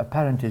 another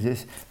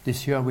parenthesis.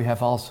 This year we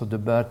have also the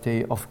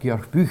birthday of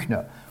Georg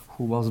Büchner,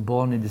 who was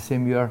born in the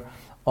same year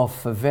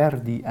of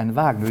Verdi and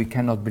Wagner. We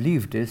cannot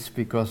believe this,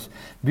 because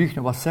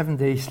Büchner was 7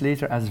 days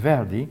later as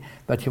Verdi,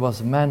 but he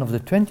was a man of the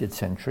 20th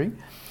century.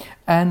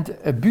 And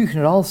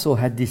Büchner also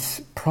had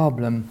this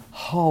problem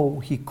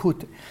how he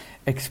could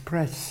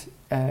express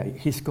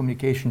his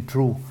communication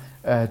through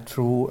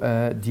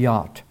the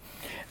art.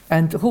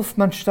 And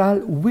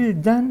Hofmannsthal will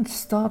then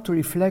start to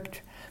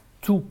reflect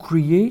to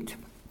create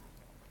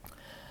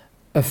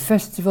a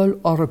festival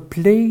or a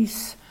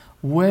place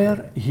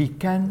where he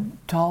can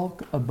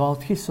talk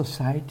about his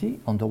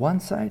society on the one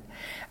side,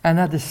 and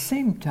at the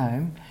same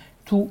time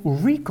to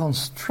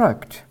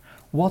reconstruct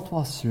what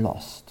was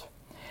lost.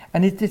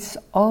 And it is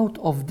out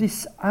of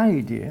this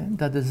idea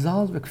that the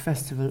Salzburg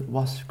Festival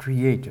was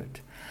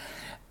created.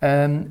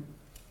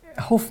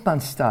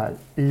 Hofmannsthal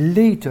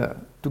later,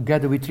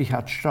 together with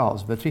Richard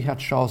Strauss, but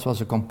Richard Strauss was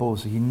a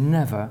composer, he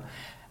never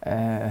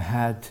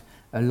had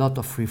a lot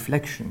of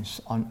reflections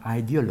on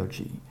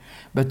ideology.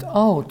 But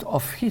out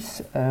of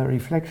his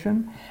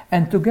reflection,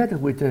 and together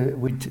with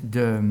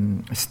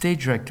the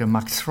stage director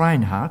Max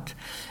Reinhardt,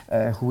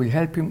 who will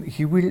help him,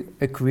 he will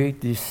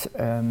create this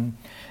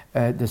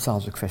the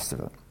Salzburg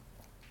Festival.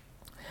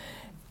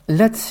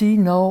 Let's see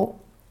now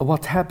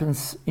what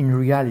happens in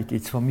reality.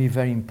 It's for me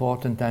very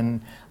important,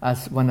 and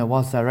as when I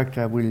was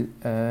director, I will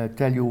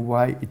tell you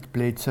why it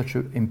played such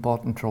an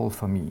important role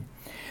for me.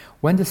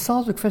 When the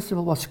Salzburg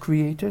Festival was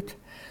created,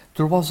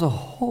 there was a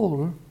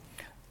whole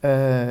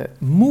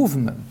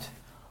movement.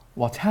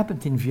 What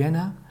happened in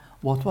Vienna,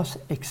 what was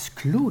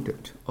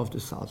excluded of the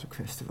Salzburg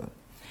Festival.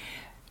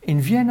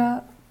 In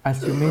Vienna,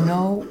 as you may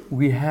know,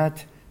 we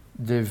had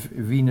the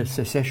Wiener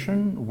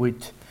Secession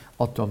with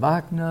Otto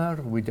Wagner,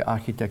 with the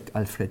architect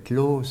Alfred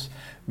Loos,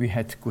 we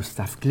had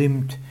Gustav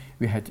Klimt,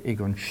 we had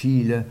Egon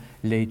Schiele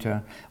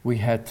later, we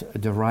had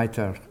the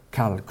writer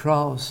Karl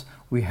Kraus,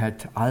 we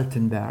had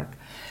Altenberg.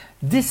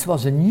 This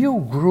was a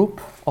new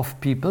group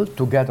of people,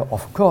 together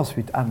of course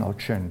with Arnold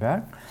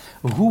Schönberg,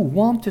 who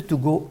wanted to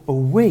go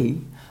away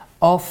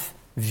of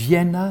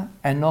Vienna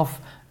and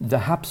of the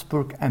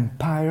Habsburg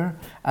Empire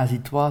as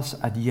it was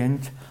at the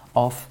end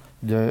of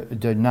the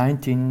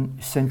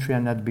 19th century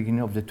and at the beginning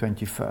of the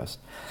 21st.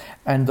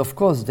 And of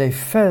course they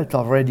felt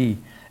already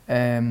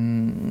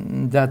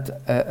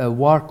that a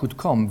war could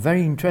come.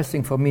 Very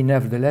interesting for me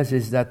nevertheless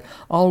is that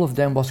all of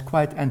them was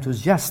quite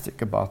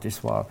enthusiastic about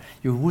this war.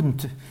 You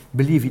wouldn't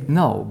believe it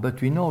now, but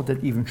we know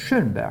that even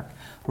Schönberg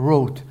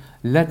wrote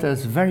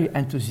letters very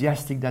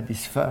enthusiastic that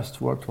this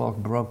First World War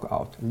broke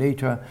out.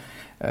 Later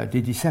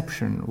the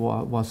deception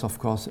was of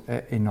course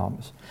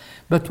enormous.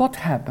 But what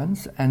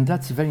happens, and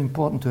that's very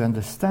important to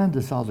understand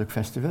the Salzburg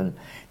Festival,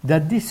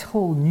 that this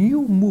whole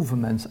new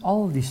movements,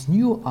 all these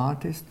new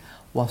artists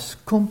was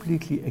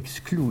completely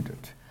excluded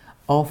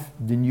of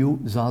the new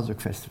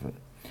Salzburg Festival.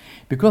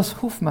 Because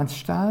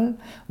Hofmannsthal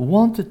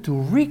wanted to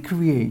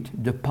recreate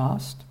the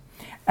past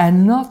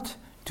and not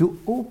to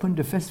open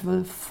the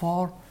festival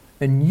for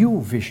a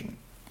new vision.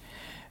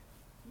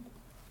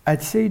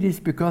 I'd say this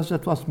because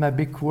that was my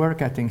big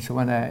work, I think, so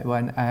when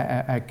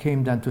I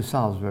came down to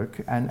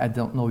Salzburg, and I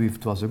don't know if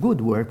it was a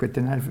good work, but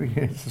then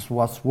it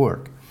was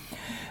work.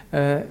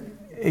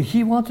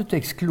 He wanted to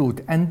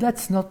exclude, and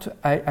that's not,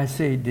 I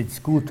say it's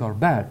good or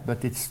bad,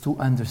 but it's to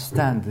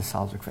understand the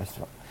Salzburg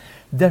Festival.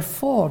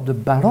 Therefore, the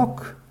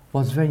Baroque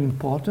was very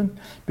important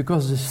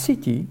because the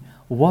city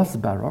was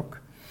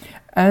Baroque,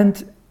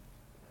 and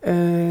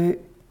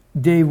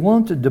they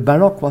wanted, the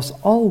Baroque was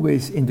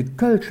always in the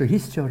cultural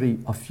history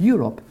of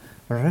Europe,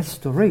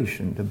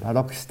 restoration. The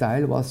Baroque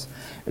style was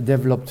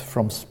developed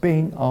from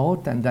Spain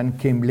out and then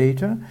came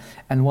later.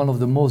 And one of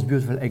the most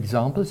beautiful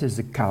examples is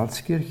the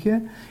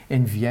Karlskirche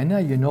in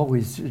Vienna, you know,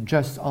 is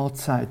just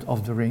outside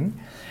of the ring.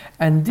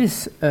 And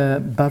this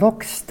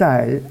Baroque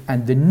style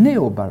and the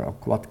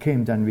neo-Baroque, what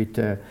came then with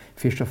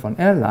Fischer von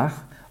Erlach,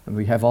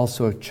 we have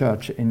also a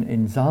church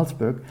in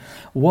Salzburg,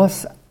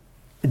 was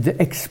the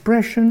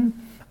expression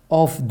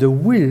of the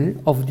will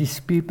of these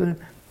people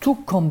to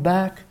come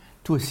back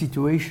to a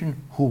situation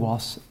who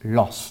was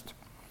lost.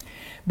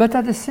 But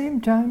at the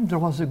same time, there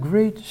was a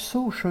great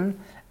social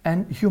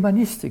and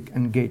humanistic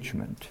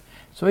engagement.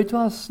 So it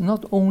was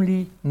not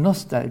only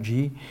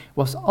nostalgia,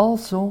 was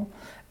also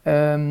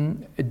the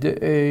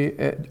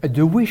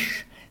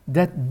wish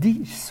that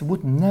this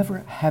would never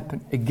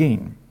happen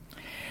again.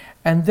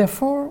 And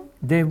therefore,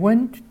 they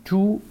went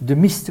to the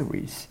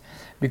mysteries,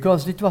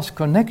 because it was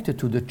connected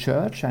to the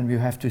church, and we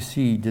have to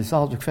see the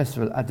Salzburg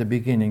Festival at the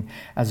beginning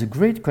as a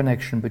great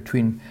connection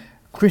between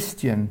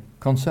Christian,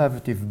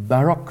 conservative,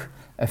 Baroque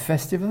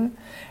festival,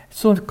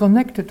 so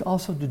connected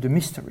also to the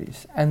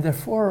mysteries. And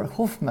therefore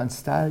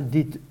Hofmannsthal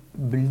did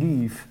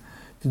believe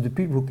to the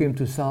people who came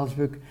to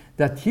Salzburg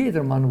that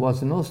Jedermann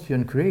was an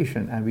Austrian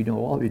creation, and we know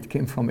all it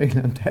came from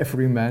England,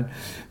 every man,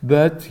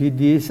 but he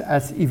did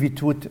as if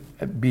it would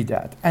be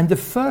that. And the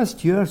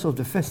first years of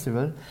the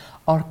festival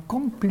are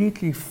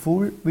completely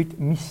full with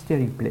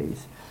mystery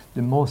plays.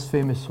 The most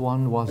famous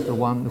one was the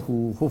one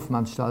who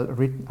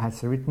Hofmannsthal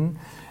has written,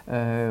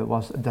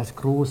 was Das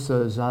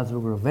große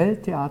Salzburger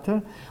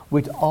Welttheater,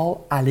 with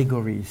all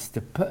allegories.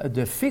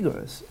 The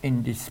figures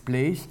in this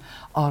place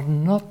are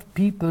not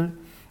people,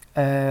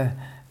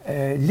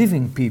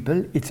 living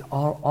people, it's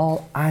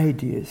all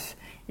ideas.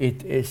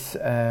 It is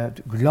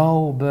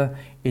Glaube,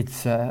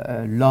 it's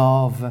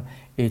love,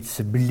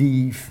 it's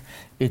belief,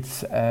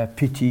 it's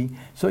pity.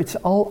 So it's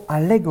all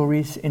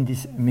allegories in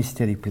this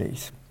mystery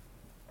place.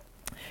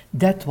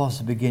 That was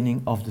the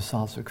beginning of the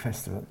Salzburg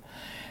Festival.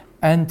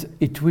 And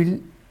it will,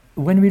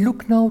 when we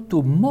look now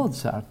to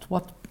Mozart,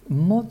 what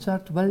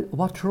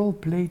role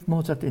played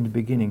Mozart in the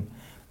beginning?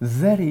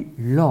 Very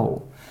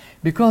low.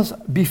 Because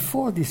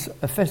before this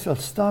festival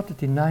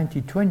started in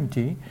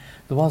 1920,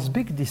 there was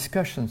big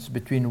discussions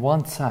between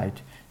one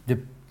side, the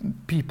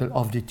people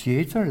of the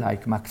theater,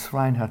 like Max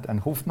Reinhardt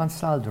and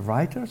Hofmannsthal, the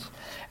writers,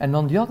 and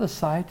on the other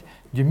side,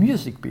 the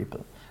music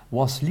people,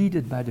 was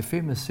led by the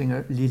famous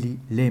singer Lili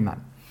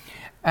Lehmann.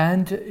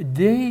 And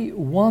they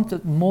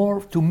wanted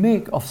more to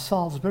make of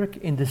Salzburg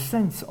in the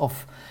sense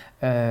of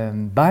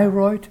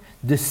Bayreuth,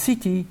 the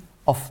city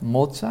of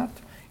Mozart.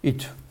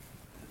 It,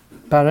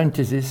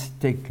 parenthesis,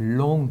 take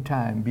long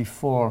time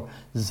before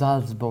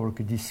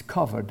Salzburg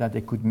discovered that they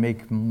could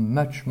make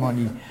much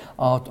money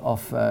out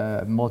of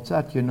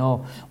Mozart. You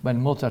know, when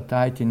Mozart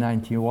died in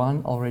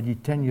 1991, already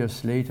 10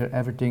 years later,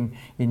 everything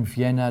in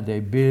Vienna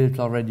they built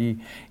already.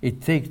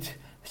 It takes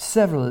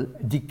several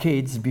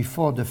decades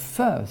before the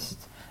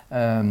first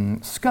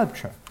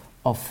sculpture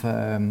of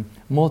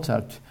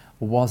Mozart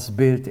was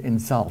built in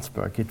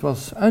Salzburg. It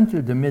was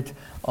until the mid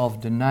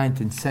of the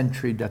 19th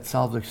century that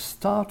Salzburg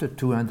started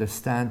to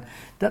understand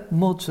that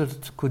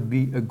Mozart could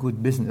be a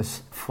good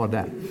business for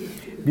them.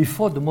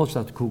 Before the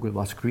Mozartkugel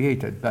was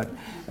created, but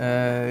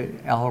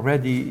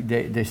already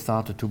they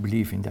started to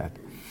believe in that.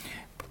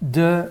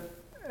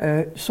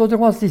 So there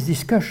was this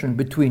discussion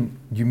between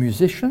the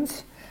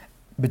musicians,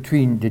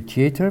 between the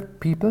theater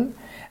people,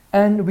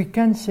 and we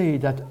can say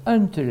that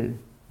until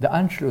the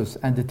Anschluss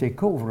and the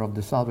takeover of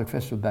the Salzburg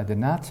Festival by the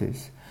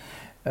Nazis,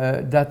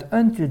 that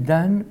until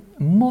then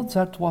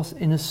Mozart was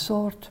in a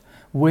sort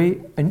way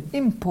an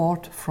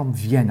import from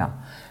Vienna.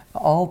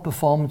 All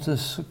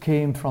performances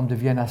came from the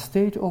Vienna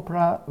State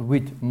Opera,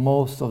 with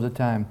most of the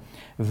time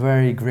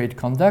very great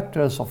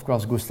conductors. Of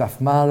course,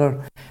 Gustav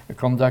Mahler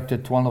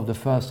conducted one of the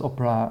first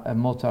opera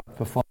Mozart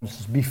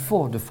performances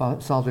before the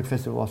Salzburg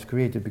Festival was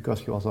created, because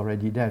he was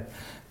already dead.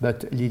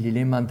 But Lili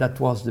Lehmann, that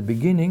was the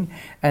beginning.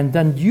 And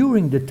then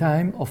during the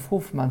time of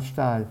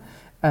Hofmannsthal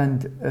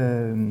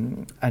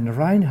and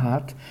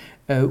Reinhardt,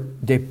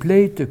 they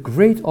played the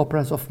great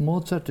operas of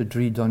Mozart, the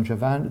Don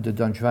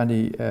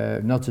Giovanni,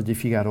 Nozze di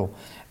Figaro,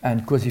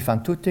 and Così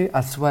fan tutte,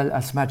 as well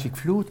as Magic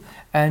Flute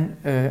and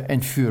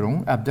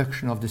Entführung,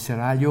 Abduction of the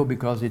Seraglio,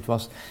 because it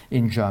was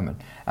in German.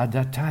 At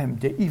that time,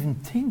 they even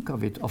think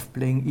of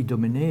playing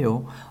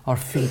Idomeneo or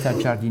Finta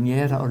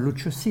Giardiniera or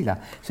Lucio Silla.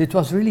 So it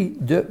was really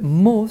the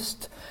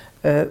most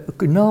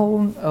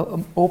known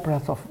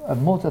operas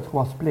of Mozart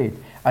was played.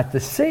 At the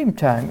same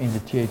time in the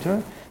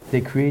theater, they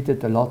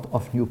created a lot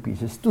of new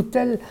pieces to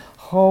tell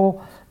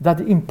how that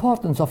the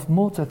importance of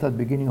Mozart at the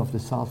beginning of the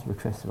Salzburg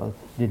Festival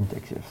didn't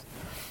exist.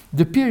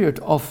 The period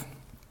of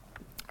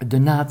the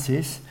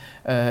Nazis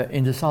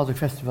in the Salzburg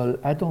Festival,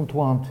 I don't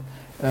want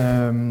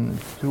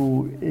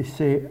to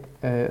say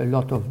a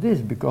lot of this,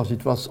 because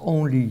it was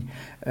only,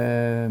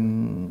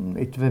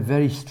 it was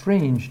very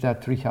strange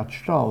that Richard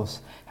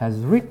Strauss has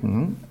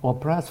written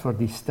operas for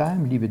this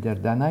time, Liebe der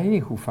Danae,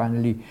 who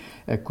finally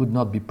could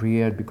not be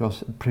premiered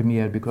because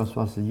it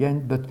was the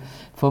end. But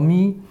for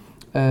me,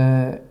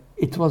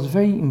 it was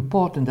very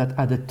important that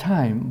at the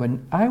time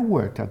when I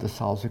worked at the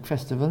Salzburg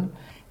Festival,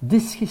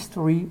 this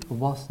history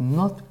was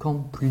not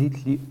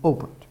completely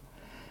opened.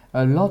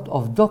 A lot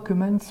of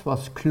documents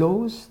was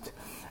closed,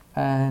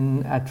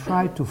 and I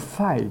tried to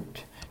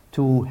fight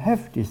to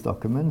have these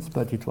documents,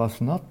 but it was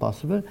not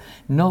possible.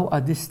 Now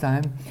at this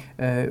time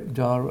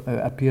there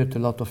appeared a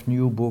lot of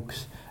new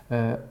books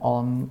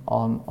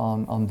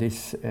on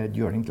this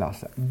during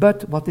last time.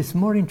 But what is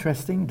more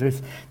interesting, there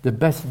is the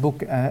best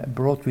book I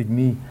brought with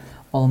me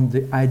on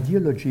the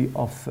ideology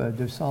of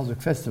the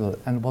Salzburg Festival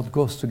and what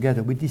goes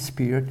together with this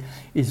period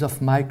is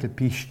of Michael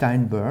P.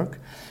 Steinberg.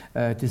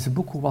 It is a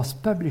book who was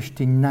published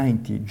in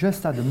 1990,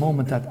 just at the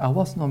moment that I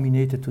was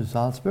nominated to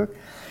Salzburg.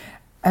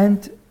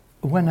 And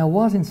when I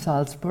was in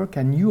Salzburg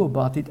and knew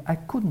about it, I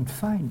couldn't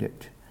find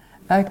it.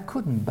 I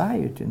couldn't buy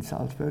it in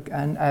Salzburg,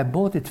 and I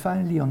bought it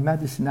finally on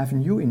Madison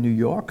Avenue in New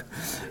York,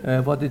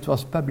 but it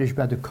was published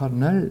by the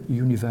Cornell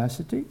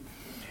University.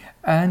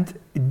 And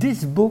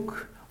this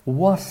book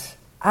was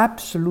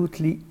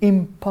absolutely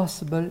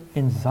impossible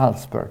in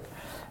Salzburg.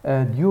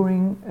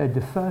 During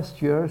the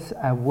first years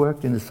I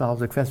worked in the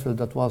Salzburg Festival,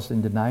 that was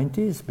in the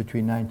 90s,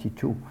 between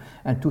 92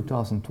 and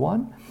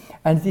 2001,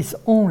 and it is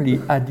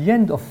only at the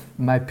end of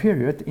my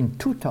period in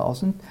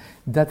 2000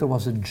 that there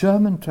was a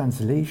German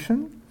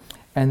translation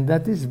and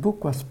that this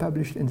book was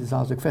published in the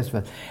Salzburg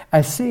Festival.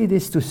 I say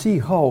this to see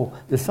how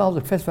the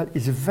Salzburg Festival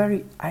is a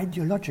very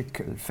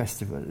ideological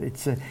festival.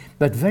 It's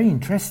but very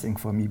interesting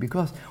for me,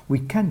 because we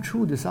can,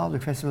 through the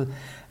Salzburg Festival,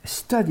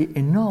 study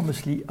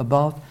enormously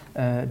about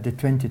the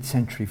 20th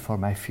century, for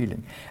my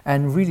feeling.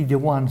 And really the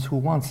ones who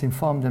want to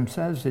inform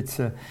themselves, it's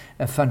a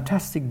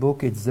fantastic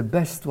book. It's the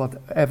best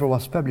what ever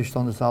was published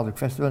on the Salzburg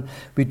Festival,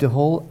 with the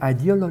whole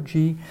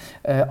ideology,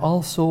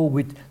 also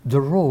with the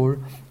role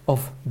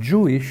of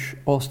Jewish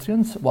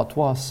Austrians, what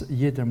was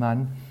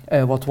Jedermann,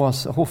 what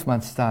was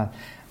Hofmannsthal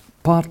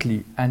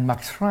partly, and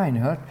Max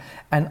Reinhardt,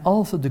 and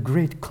also the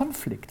great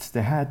conflicts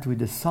they had with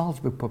the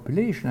Salzburg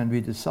population and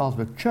with the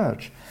Salzburg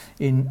church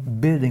in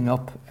building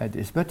up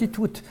this. But it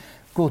would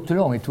go too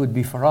long, it would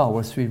be for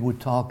hours, we would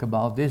talk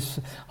about this,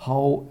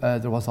 how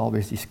there was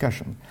always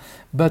discussion.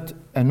 But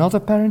another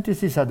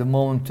parenthesis, at the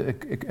moment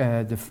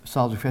the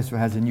Salzburg Festival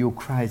has a new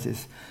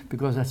crisis,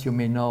 because as you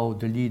may know,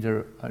 the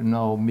leader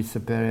now,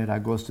 Mr. Pereira,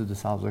 goes to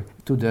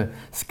the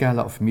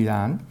Scala of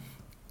Milan.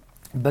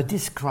 But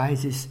this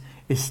crisis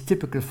is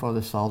typical for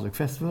the Salzburg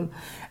Festival,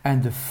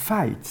 and the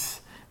fights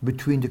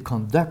between the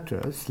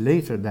conductors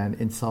later than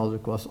in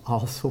Salzburg was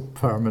also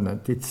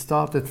permanent. It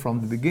started from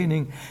the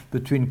beginning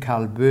between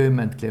Karl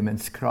Böhm and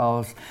Clemens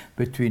Krauss,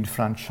 between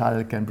Franz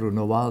Schalk and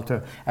Bruno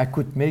Walter. I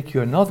could make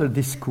you another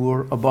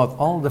discourse about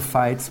all the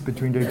fights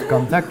between the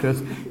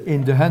conductors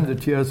in the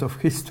 100 years of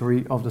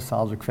history of the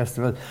Salzburg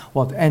Festival,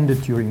 what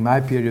ended during my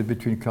period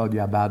between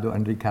Claudio Abbado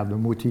and Riccardo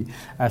Muti,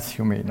 as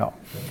you may know.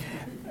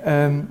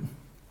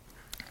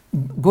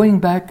 Going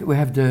back, we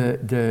have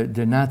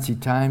the Nazi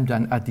time,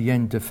 then at the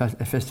end the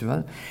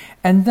festival.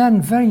 And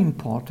then very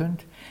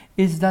important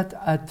is that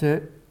at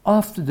the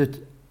after the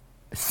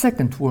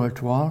Second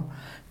World War,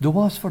 there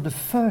was for the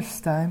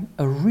first time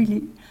a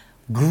really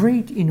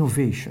great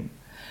innovation.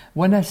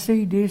 When I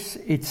say this,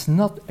 it's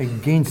not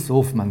against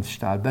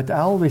Hofmannsthal, but I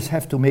always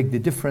have to make the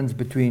difference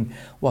between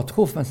what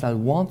Hofmannsthal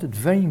wanted,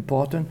 very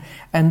important,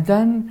 and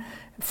then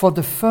for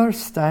the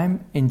first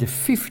time in the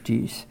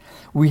 50s,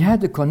 we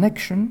had a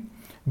connection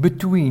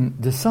between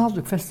the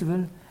Salzburg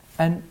Festival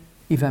and,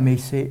 if I may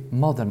say,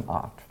 modern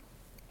art.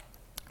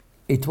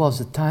 It was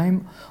the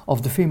time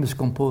of the famous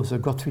composer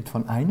Gottfried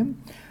von Einem,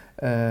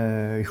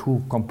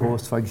 who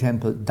composed, for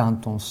example,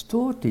 Danton's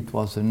Tod. It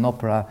was an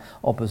opera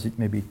opposite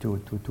maybe to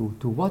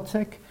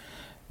Wozzeck.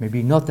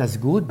 Maybe not as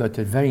good, but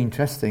a very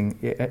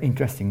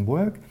interesting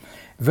work.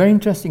 Very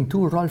interesting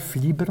too, Rolf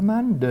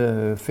Liebermann,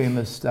 the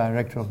famous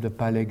director of the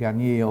Palais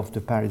Garnier of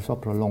the Paris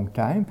Opera a long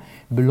time,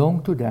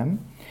 belonged to them.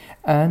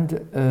 And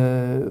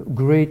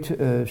great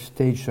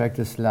stage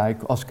directors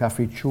like Oskar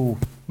Fritzschuh,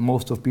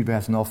 most of people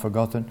have now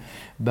forgotten,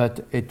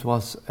 but it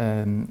was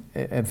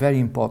a very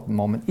important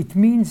moment. It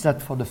means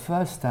that for the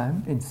first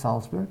time in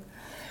Salzburg,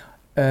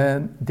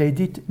 they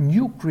did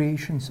new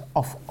creations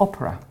of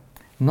opera,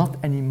 not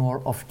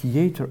anymore of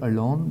theater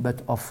alone,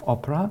 but of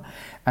opera.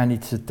 And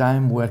it's a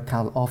time where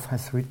Karl Orff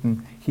has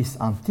written his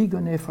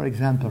Antigone, for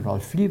example.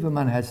 Rolf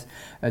Liebermann has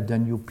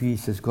done new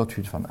pieces,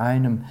 Gottfried von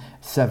Einem,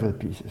 several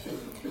pieces.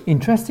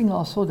 Interesting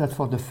also that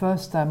for the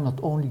first time, not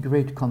only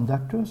great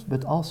conductors,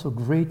 but also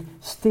great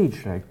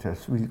stage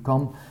directors will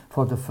come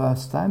for the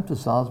first time to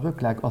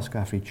Salzburg, like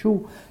Oskar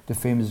Fritzschuh, the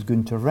famous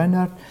Günther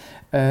Rennert.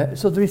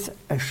 So there is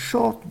a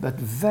short but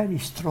very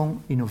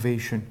strong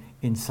innovation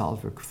in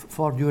Salzburg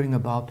for during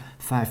about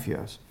 5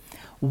 years.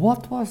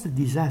 What was the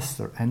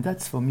disaster? And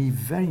that's for me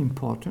very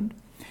important,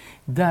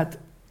 that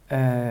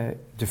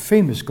the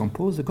famous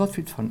composer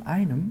Gottfried von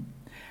Einem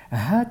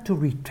had to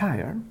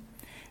retire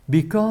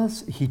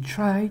because he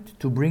tried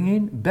to bring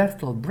in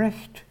Bertolt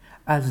Brecht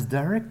as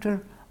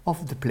director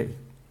of the play.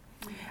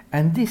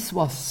 And this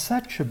was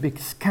such a big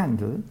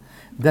scandal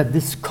that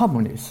this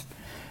communist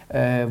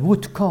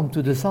would come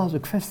to the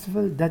Salzburg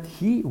Festival that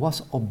he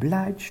was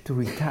obliged to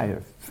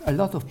retire. A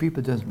lot of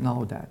people don't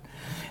know that.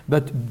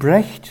 But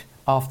Brecht,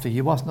 after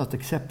he was not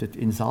accepted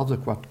in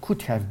Salzburg, what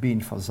could have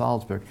been for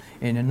Salzburg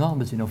an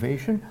enormous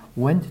innovation,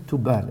 went to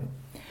Berlin.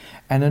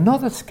 And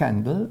another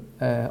scandal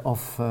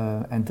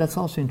and that's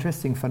also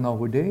interesting for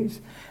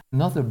nowadays,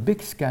 another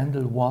big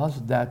scandal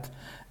was that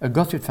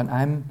Gottfried von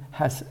Einem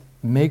has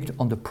made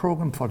on the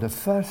program for the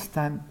first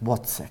time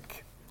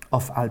Wozzeck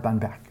of Alban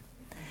Berg.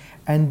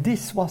 And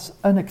this was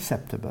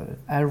unacceptable.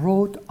 I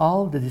wrote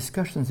all the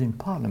discussions in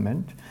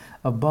Parliament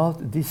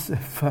about this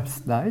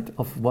first night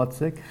of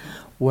Wozzeck,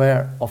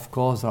 where, of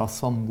course, there are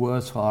some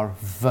words that are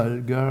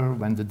vulgar.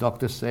 When the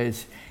doctor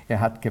says,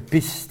 hat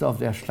gepisst auf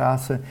der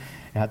Straße,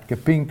 hat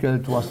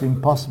gepinkelt, was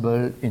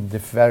impossible in the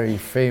very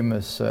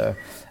famous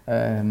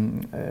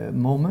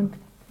moment.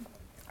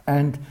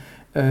 And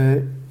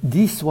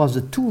this was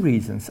the two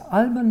reasons.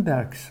 Alban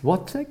Berg's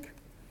Wozzeck,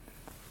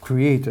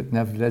 created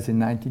nevertheless in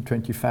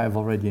 1925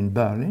 already in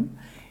Berlin,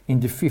 in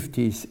the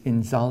 50s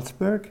in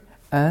Salzburg,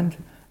 and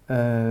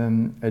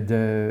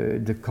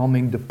the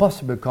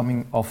possible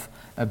coming of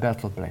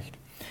Bertolt Brecht.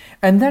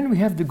 And then we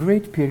have the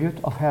great period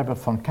of Herbert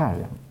von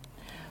Karajan,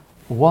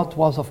 what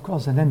was of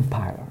course an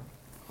empire.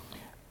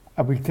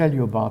 I will tell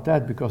you about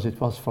that because it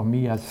was for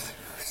me as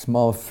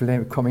small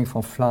flame coming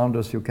from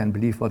Flanders, you can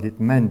believe what it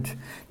meant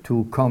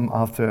to come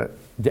after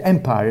the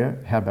empire,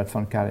 Herbert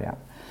von Karajan,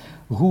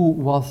 who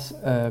was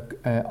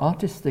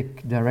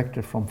artistic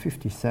director from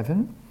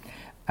 57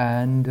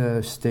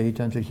 and stayed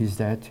until his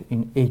death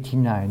in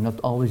 89, not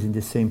always in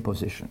the same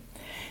position.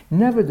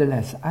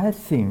 Nevertheless, I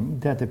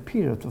think that the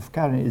period of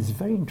Karajan is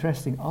very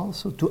interesting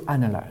also to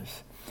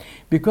analyze,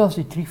 because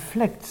it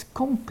reflects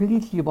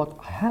completely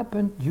what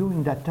happened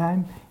during that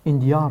time in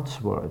the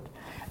arts world.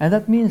 And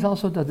that means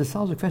also that the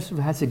Salzburg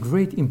Festival has a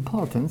great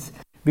importance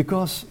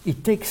because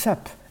it takes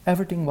up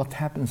everything what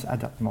happens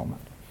at that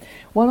moment.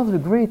 One of the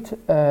great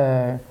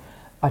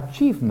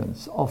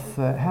achievements of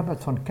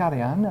Herbert von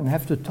Karajan, and I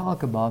have to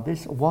talk about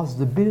this, was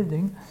the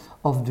building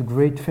of the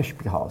great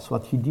Festspielhaus,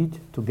 what he did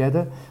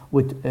together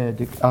with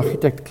the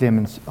architect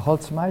Clemens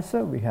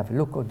Holzmeister. We have a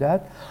look at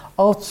that.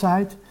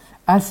 Outside,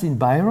 as in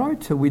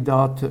Bayreuth,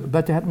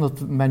 but they had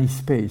not many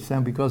space,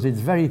 because it's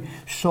very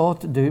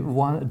short.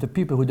 The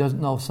people who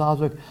doesn't know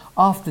Salzburg,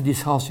 after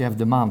this house you have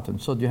the mountain.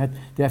 So they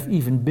have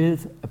even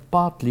built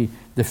partly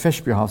the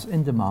Festspielhaus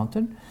in the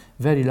mountain,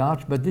 very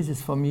large, but this is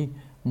for me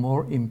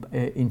more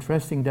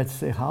interesting.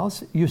 That's a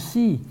house. You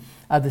see,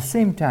 at the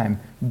same time,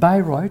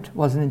 Bayreuth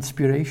was an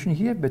inspiration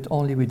here, but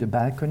only with a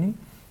balcony.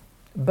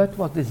 But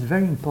what is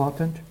very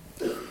important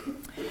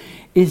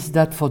is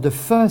that for the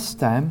first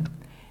time,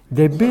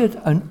 they built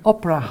an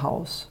opera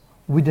house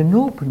with an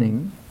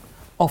opening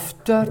of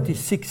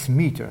 36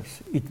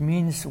 meters. It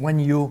means when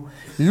you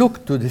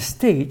look to the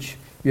stage,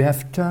 you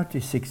have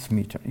 36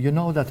 meters. You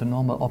know that a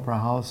normal opera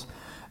house,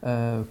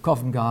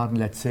 Covent Garden,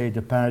 let's say,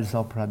 the Paris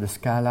Opera, the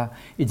Scala,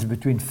 it's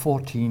between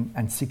 14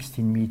 and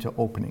 16 meter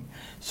opening.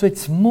 So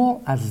it's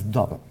more as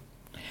double.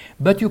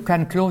 But you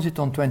can close it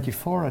on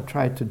 24. I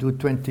tried to do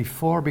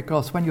 24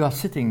 because when you are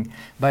sitting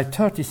by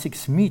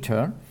 36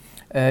 meter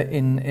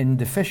in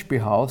the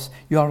Festspielhaus,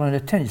 you are on a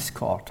tennis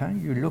court.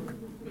 You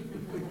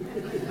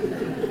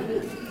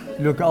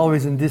look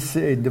always in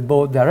the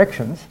both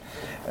directions.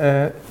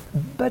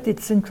 But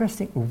it's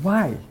interesting.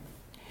 Why?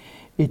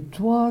 It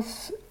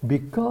was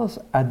because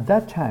at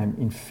that time,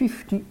 in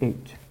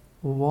 '58,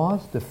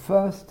 was the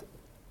first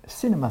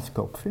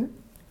CinemaScope film,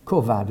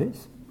 Quo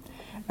Vadis,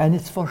 and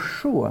it's for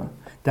sure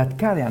that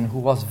Karajan, who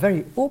was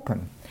very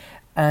open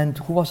and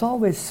who was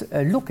always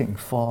looking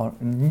for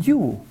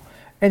new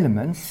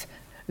elements,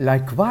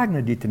 like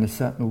Wagner did in a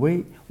certain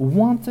way,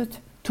 wanted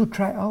to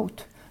try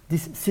out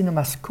this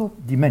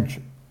CinemaScope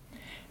dimension.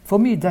 For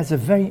me, that's a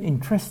very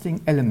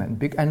interesting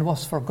element and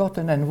was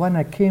forgotten, and when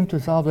I came to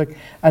Salzburg,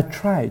 I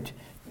tried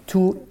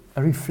to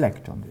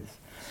reflect on this.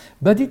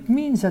 But it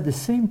means at the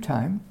same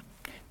time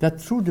that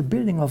through the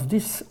building of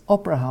this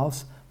opera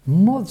house,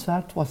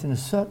 Mozart was in a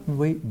certain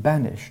way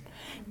banished.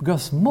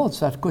 Because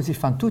Mozart, così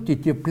fan tutti,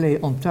 to play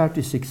on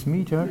 36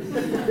 meters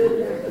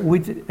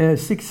with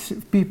 6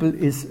 people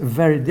is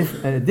very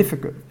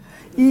difficult.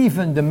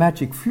 Even the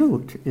magic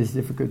flute is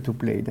difficult to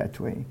play that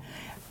way.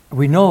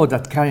 We know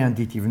that Karajan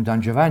did even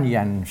Don Giovanni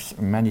and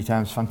many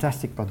times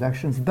fantastic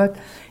productions, but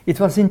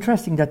it was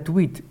interesting that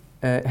with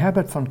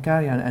Herbert von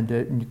Karajan and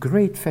the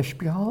great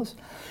Festspielhaus,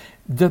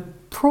 the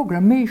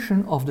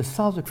programmation of the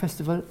Salzburg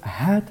Festival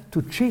had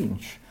to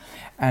change.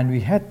 And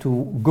we had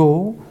to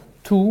go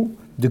to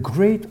the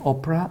great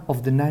opera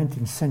of the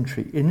 19th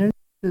century. In a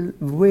little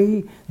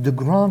way, the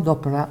grand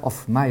opera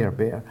of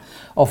Meyerbeer.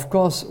 Of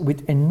course,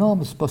 with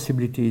enormous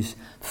possibilities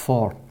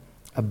for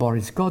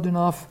Boris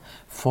Godunov,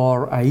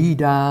 for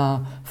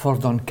Aida, for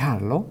Don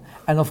Carlo.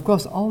 And of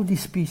course, all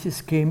these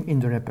pieces came in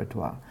the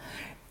repertoire.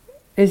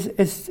 Is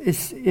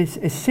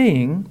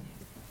saying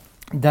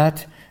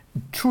that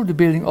through the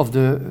building of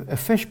the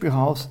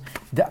Festspielhaus,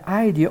 the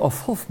idea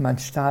of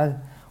Hofmannsthal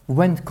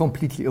went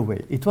completely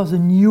away. It was a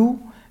new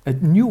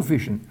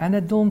vision, and I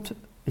don't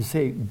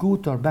say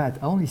good or bad.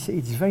 I only say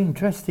it's very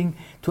interesting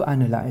to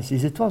analyze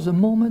this. It was a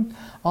moment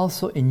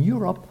also in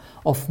Europe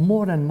of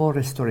more and more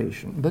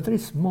restoration, but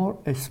it's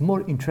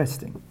more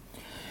interesting.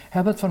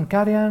 Herbert von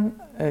Karajan,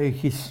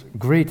 his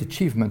great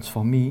achievements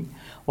for me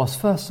was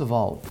first of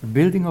all the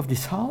building of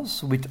this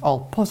house with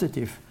all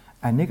positive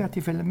and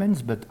negative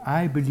elements, but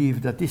I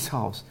believe that this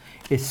house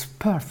is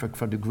perfect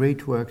for the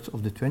great works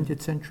of the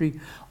 20th century.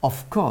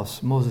 Of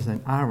course, Moses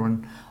and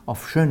Aaron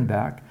of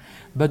Schönberg,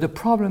 but the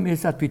problem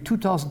is that with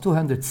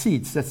 2,200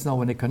 seats, that's now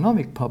an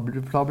economic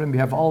problem.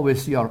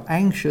 You are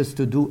anxious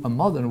to do a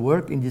modern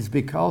work in this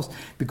big house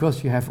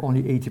because you have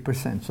only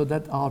 80%. So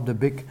that are the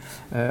big,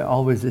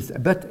 always is.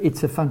 But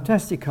it's a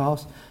fantastic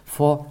house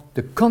for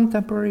the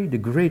contemporary, the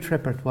great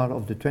repertoire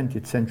of the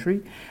 20th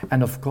century,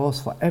 and of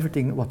course for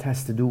everything what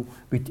has to do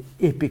with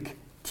epic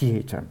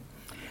theater.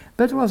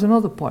 But there was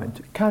another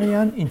point.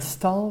 Karajan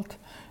installed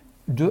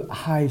the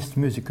highest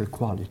musical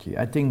quality.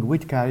 I think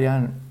with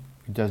Karajan,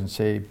 it doesn't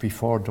say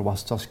before there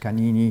was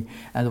Toscanini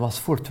and there was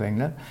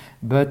Furtwängler,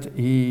 but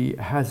he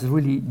has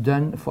really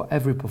done for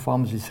every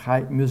performance this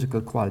high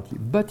musical quality.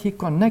 But he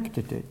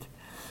connected it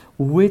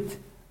with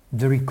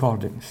the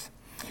recordings.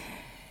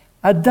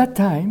 At that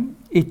time,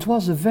 it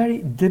was a very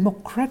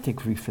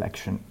democratic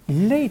reflection.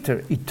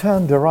 Later, it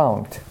turned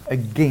around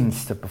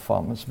against the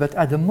performance, but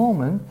at the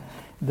moment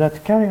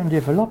that Karajan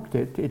developed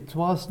it, it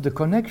was the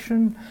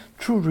connection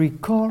through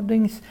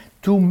recordings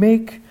to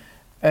make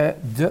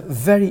the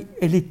very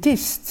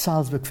elitist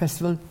Salzburg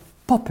Festival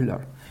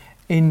popular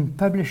in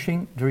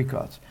publishing the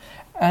records.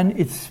 And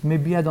it's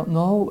maybe, I don't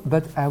know,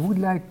 but I would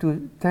like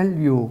to tell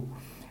you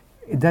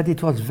that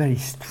it was very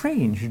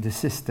strange, the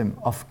system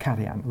of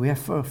Karajan. We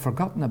have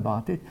forgotten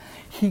about it.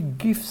 He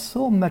gives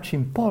so much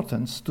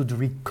importance to the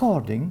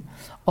recording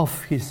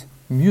of his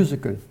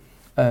musical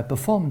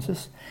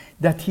performances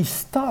that he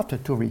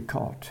started to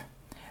record.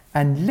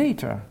 And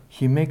later,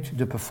 he made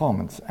the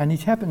performance. And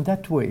it happened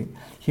that way.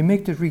 He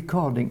made the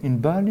recording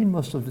in Berlin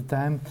most of the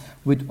time,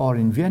 or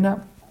in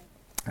Vienna,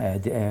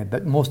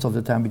 but most of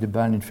the time with the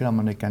Berlin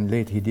Philharmonic, and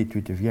later he did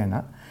with the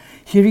Vienna.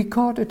 He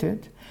recorded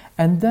it,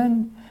 and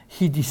then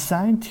he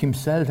designed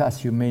himself,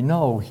 as you may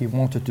know. He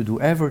wanted to do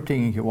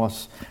everything. He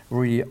was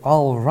really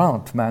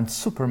all-round man,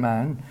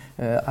 Superman,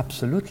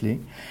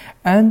 absolutely.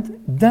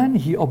 And then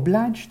he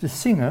obliged the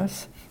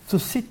singers to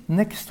sit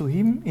next to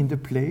him in the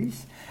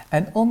place,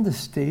 and on the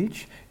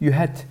stage you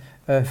had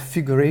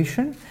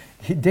figuration.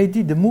 They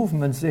did the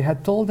movements they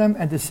had told them,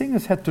 and the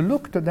singers had to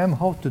look to them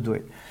how to do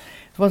it.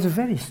 It was a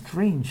very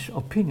strange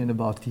opinion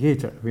about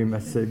theater, we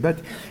must say, but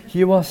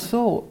he was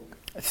so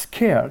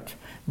scared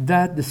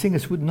that the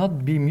singers would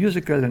not be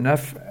musical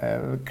enough.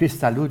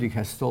 Christa Ludwig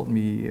has told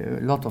me a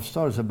lot of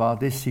stories about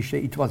this. She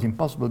said it was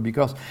impossible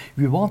because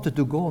we wanted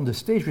to go on the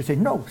stage. We said,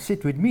 no,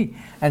 sit with me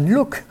and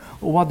look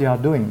what they are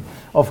doing.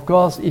 Of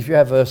course, if you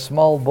have a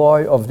small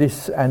boy of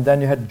this, and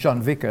then you had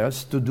John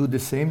Vickers to do the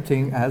same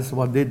thing as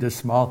what did the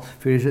small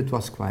Furious, it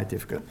was quite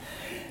difficult.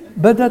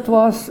 But that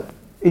was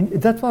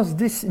that was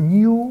this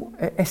new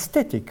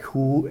aesthetic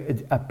who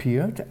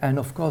appeared, and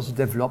of course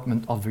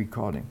development of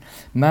recording.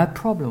 My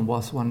problem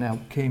was when I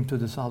came to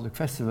the Salzburg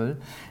Festival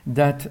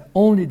that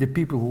only the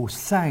people who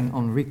sang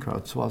on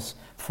records was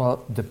for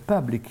the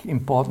public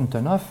important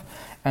enough,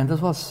 and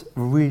that was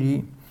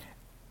really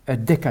a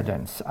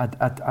decadence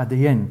at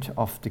the end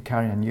of the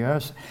Karajan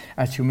years.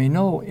 As you may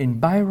know, in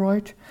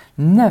Bayreuth,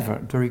 never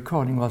the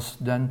recording was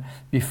done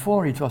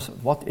before. It was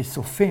what is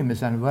so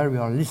famous and where we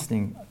are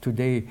listening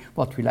today,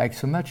 what we like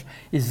so much,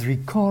 is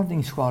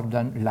recordings who are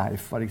done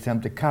live. For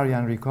example, the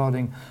Karajan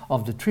recording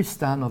of the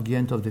Tristan of the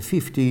end of the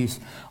 50s,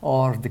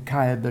 or the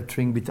Kajabert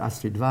Ring with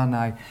Astrid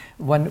Varnay.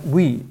 When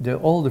we, the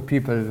older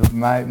people,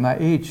 my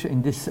age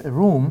in this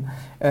room,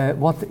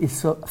 what is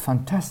so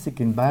fantastic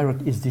in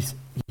Bayreuth is this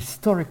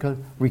historical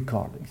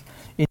recordings.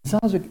 In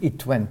Salzburg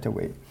it went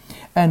away.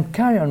 And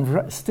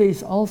Karajan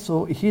stays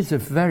also, he's a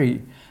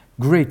very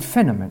great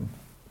phenomenon,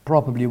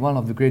 probably one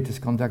of the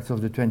greatest conductors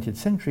of the 20th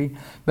century,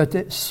 but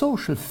a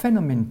social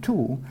phenomenon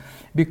too,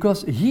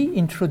 because he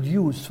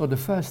introduced for the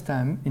first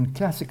time in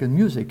classical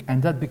music,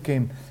 and that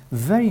became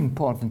very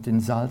important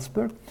in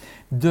Salzburg,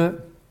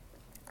 the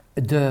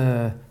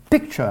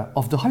picture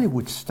of the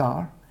Hollywood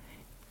star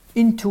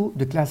into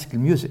the classical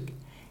music.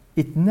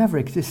 It never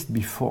existed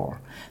before.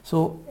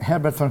 So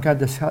Herbert von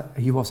Karajan,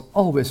 he was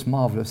always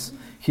marvelous.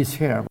 His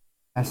hair was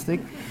fantastic.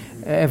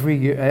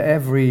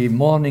 Every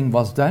morning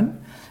was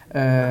done.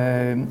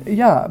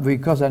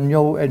 Because I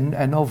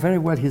know very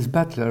well his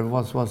butler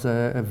was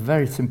a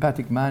very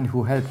sympathetic man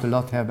who helped a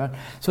lot Herbert.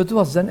 So it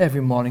was done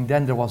every morning.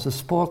 Then there was a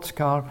sports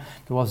car,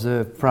 there was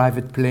a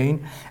private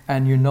plane,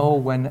 and you know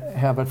when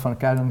Herbert von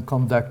Karajan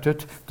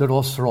conducted, the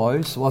Rolls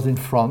Royce was in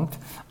front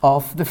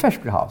of the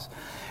Festspielhaus.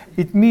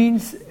 It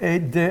means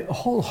the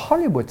whole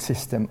Hollywood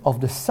system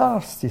of the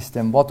SARS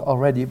system, what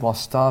already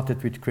was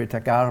started with Greta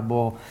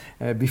Garbo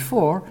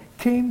before,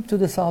 came to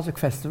the Salzburg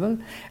Festival,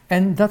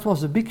 and that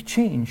was a big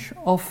change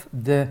of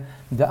the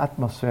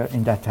atmosphere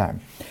in that time.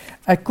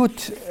 I could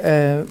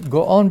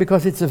go on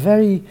because it's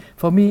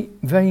for me,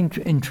 very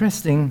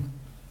interesting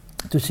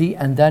to see,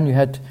 and then you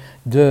had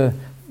the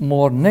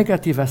more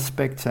negative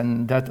aspects,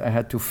 and that I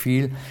had to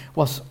feel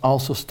was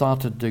also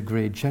started the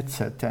great jet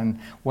set. And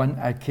when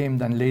I came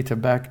then later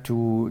back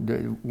to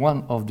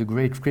one of the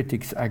great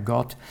critics I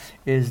got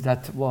is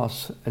that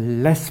was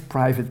less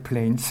private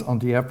planes on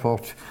the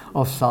airport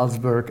of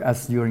Salzburg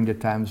as during the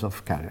times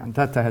of Karajan.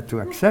 That I had to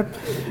accept.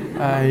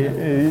 I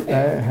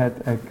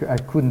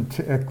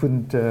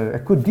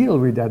could deal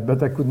with that,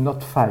 but I could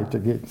not fight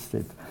against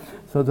it.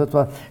 So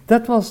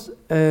that was.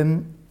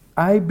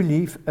 I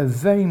believe, a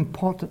very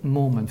important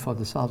moment for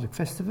the Salzburg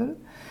Festival,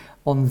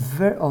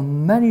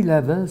 on many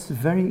levels,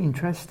 very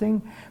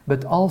interesting,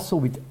 but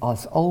also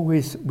as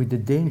always with the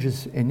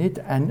dangers in it,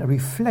 and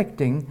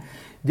reflecting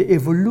the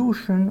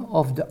evolution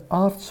of the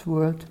arts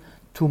world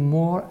to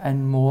more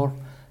and more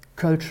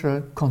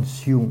cultural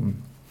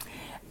consume.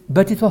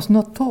 But it was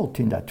not taught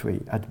in that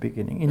way at the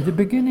beginning. In the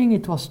beginning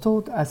it was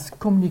taught as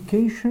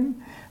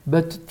communication,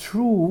 but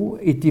through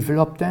it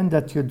developed then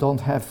that you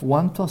don't have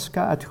one Tosca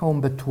at home,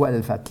 but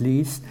 12 at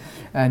least,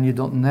 and you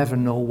don't never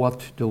know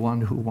what the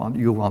one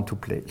you want to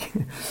play.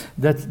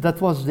 that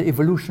was the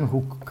evolution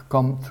who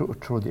come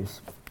through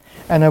this.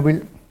 And I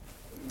will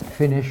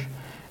finish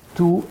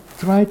to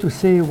try to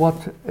say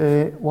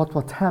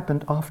what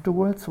happened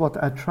afterwards,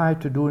 what I tried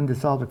to do in the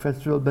Salzburg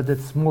Festival, but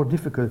it's more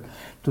difficult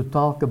to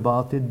talk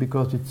about it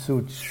because it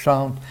should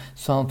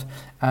sound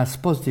as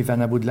positive,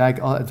 and I would like,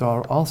 there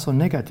are also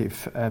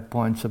negative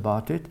points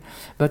about it,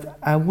 but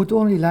I would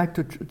only like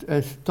to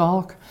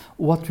talk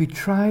what we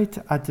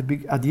tried at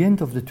the end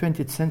of the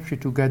 20th century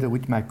together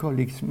with my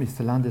colleagues,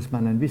 Mr.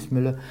 Landesmann and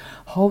Wismüller,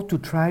 how to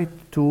try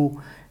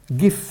to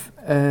give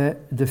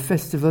the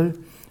festival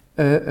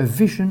a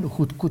vision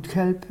who could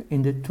help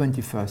in the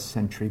 21st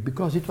century,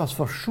 because it was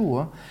for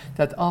sure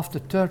that after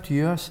 30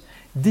 years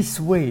this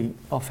way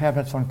of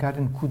Herbert von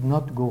Karajan could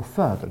not go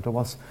further.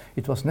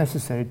 It was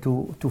necessary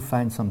to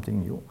find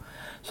something new.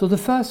 So the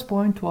first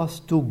point was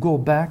to go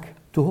back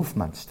to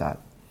Hofmannsthal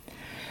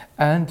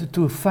and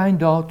to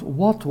find out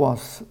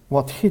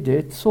what he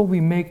did. So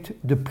we made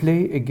the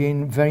play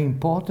again very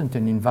important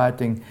and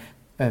inviting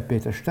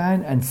Peter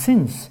Stein, and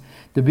since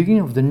the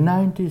beginning of the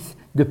 90s,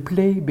 the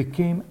play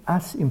became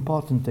as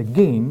important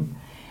again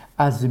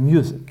as the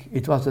music.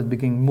 It was at the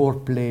beginning more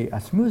play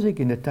as music.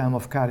 In the time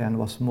of Karajan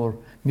was more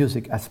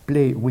music as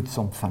play, with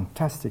some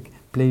fantastic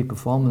play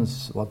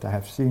performance. What I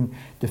have seen,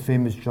 the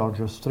famous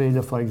Giorgio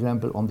Strehler, for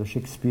example, on the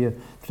Shakespeare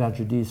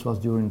tragedies was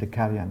during the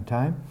Karajan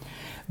time.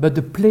 But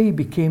the play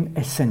became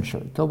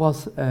essential. That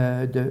was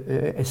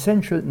the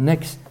essential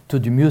next to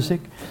the music,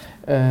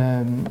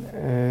 and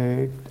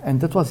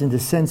that was in the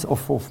sense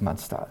of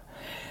Hofmannsthal.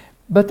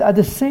 But at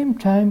the same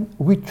time,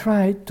 we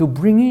tried to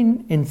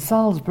bring in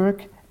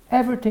Salzburg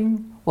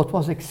everything what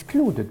was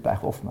excluded by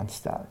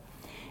Hofmannsthal.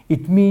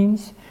 It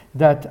means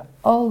that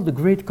all the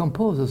great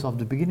composers of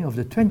the beginning of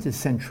the 20th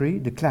century,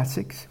 the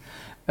classics,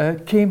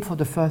 came for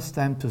the first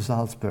time to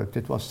Salzburg.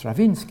 That was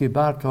Stravinsky,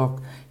 Bartók,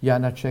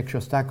 Janacek,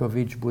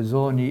 Shostakovich,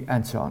 Busoni,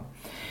 and so on.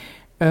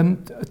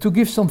 To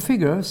give some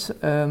figures,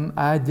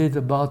 I did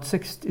about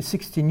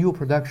 60 new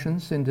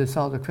productions in the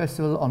Salzburg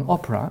Festival on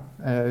opera,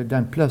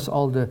 then plus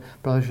all the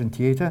production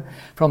theatre.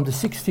 From the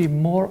 60,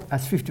 more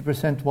as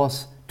 50%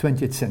 was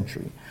 20th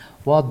century.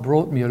 What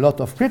brought me a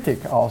lot of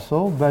critique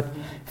also, but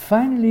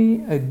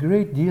finally a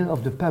great deal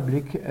of the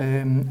public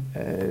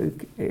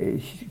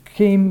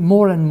came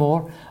more and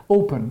more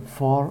open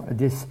for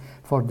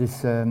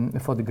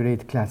the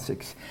great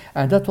classics.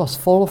 And that was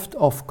followed,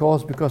 of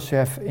course, because you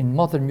have in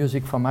modern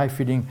music, for my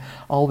feeling,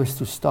 always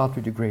to start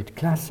with the great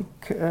classic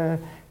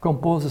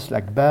composers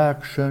like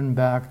Berg,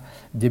 Schoenberg,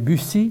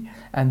 Debussy,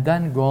 and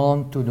then go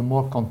on to the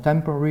more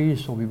contemporary.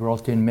 So we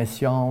brought in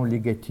Messiaen,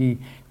 Ligeti,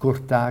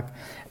 Kurtág.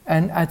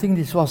 And I think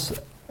this was,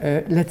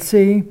 let's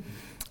say,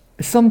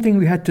 something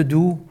we had to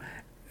do,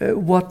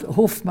 what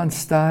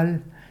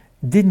Hofmannsthal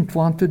didn't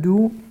want to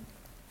do,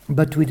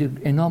 but with an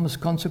enormous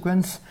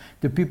consequence.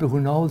 The people who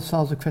know the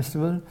Salzburg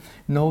Festival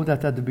know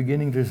that at the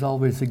beginning there's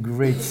always a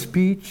great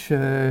speech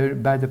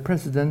by the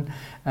president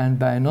and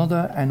by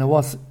another. And I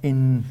was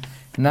in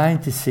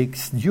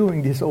 96,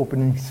 during this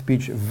opening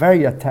speech,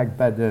 very attacked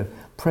by the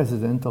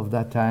president of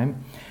that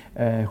time,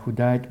 who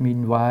died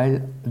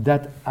meanwhile,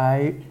 that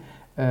I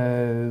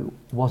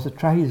was a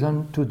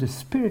treason to the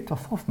spirit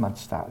of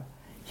Hofmannsthal.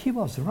 He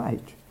was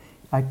right.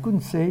 I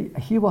couldn't say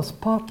he was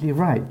partly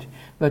right,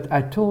 but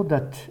I thought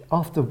that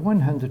after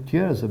 100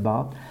 years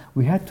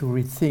we had to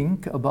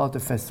rethink about the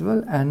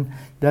festival and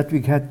that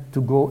we had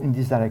to go in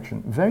this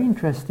direction. Very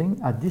interesting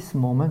at this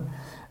moment.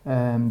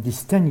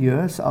 These 10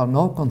 years are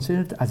now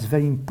considered as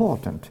very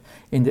important,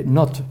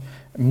 not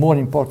more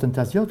important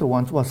as the other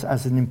ones, was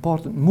as an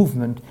important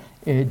movement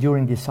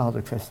during the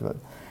Salzburg Festival.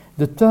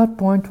 The third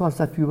point was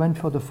that we went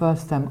for the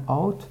first time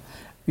out.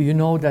 You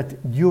know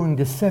that during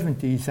the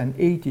 70s and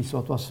 80s,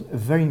 what was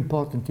very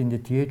important in the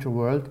theatre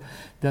world,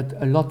 that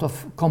a lot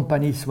of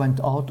companies went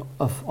out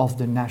of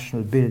the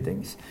national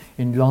buildings.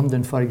 In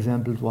London, for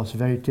example, it was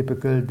very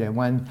typical. They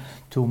went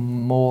to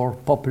more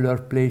popular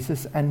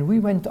places, and we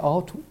went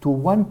out to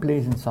one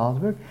place in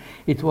Salzburg.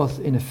 It was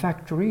in a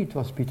factory. It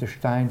was Peter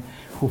Stein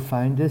who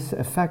found this,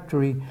 a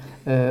factory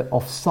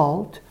of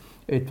salt.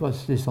 It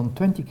was this on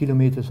 20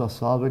 kilometers of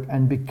Salzburg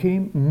and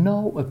became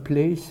now a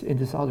place in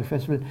the Salzburg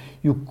Festival.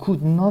 You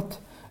could not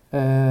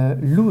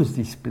lose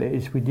this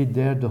place. We did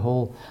there the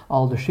whole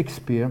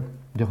Shakespeare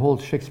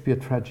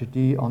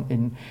tragedy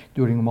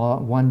during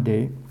one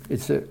day.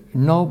 It's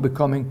now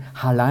becoming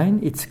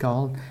Hallein, it's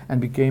called,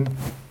 and became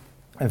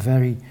a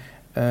very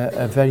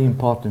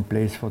important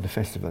place for the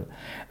festival.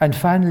 And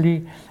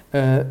finally,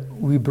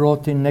 we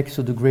brought in, next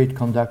to the great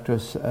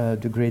conductors,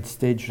 the great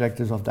stage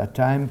directors of that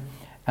time.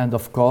 And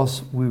of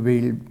course, we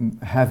will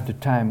have the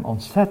time on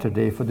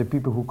Saturday for the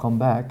people who come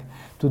back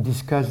to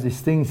discuss these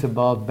things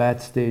about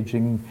bad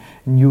staging,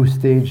 new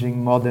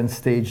staging, modern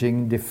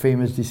staging, the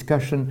famous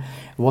discussion,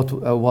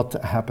 what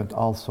happened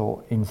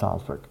also in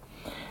Salzburg.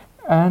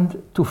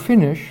 And to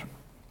finish,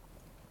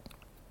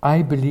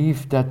 I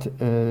believe that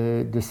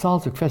the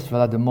Salzburg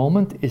Festival at the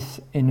moment is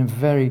in a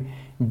very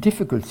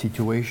difficult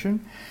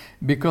situation,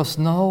 because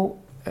now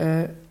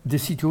the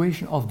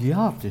situation of the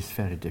art is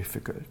very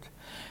difficult.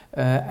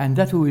 And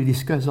that we will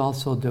discuss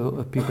also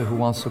the people who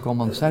wants to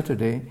come on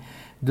Saturday.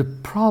 The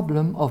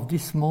problem of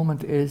this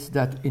moment is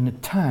that in a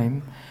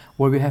time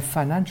where we have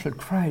financial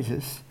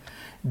crisis,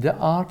 the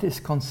art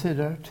is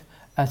considered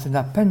as an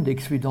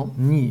appendix we don't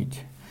need.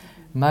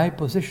 My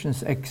position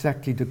is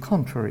exactly the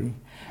contrary.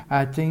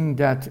 I think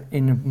that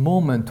in a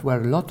moment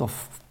where a lot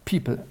of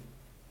people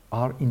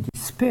are in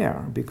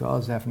despair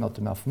because they have not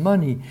enough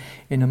money,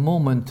 in a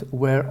moment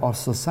where our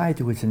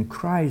society is in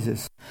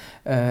crisis,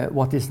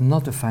 what is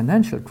not a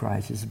financial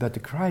crisis, but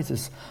a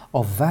crisis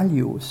of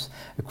values,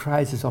 a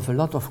crisis of a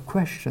lot of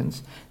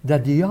questions,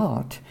 that the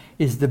art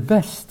is the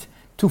best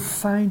to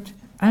find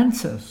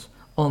answers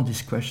on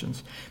these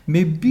questions.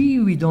 Maybe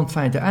we don't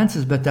find the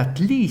answers, but at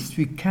least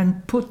we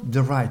can put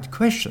the right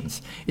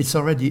questions. It's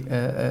already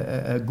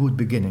a good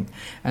beginning.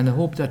 And I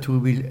hope that we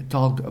will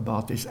talk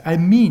about this. I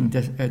mean,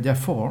 that,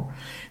 therefore,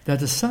 that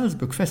the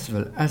Salzburg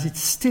Festival, as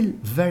it's still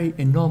very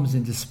enormous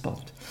in the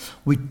spot,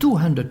 with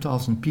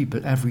 200,000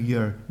 people every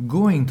year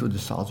going to the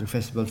Salzburg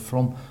Festival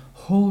from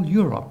whole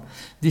Europe,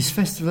 this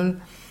festival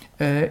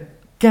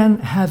can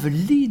have a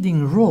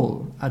leading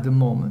role at the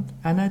moment,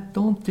 and I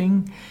don't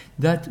think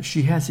that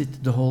she has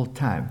it the whole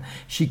time.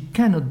 She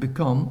cannot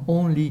become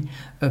only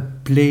a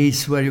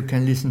place where you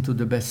can listen to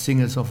the best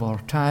singers of our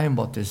time,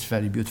 what is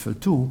very beautiful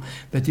too,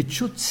 but it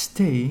should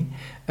stay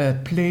a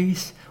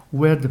place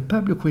where the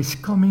public who is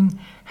coming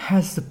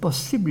has the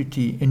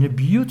possibility in a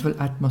beautiful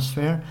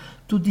atmosphere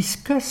to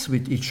discuss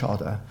with each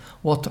other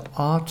what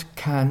art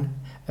can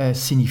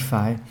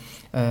signify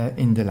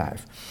in the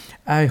life.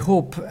 I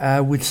hope I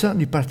will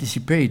certainly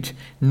participate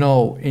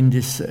now in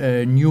this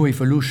new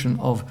evolution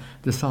of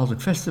the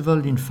Salzburg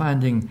Festival, in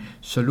finding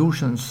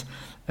solutions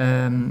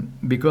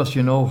because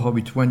you know how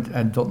it went.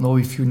 I don't know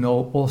if you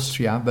know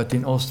Austria, but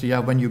in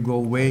Austria, when you go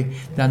away,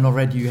 then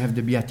already you have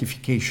the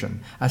beatification.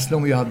 As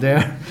long as you are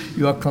there,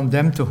 you are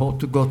condemned to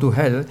go to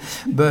hell.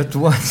 But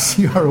once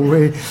you are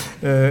away,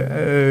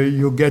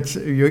 you get.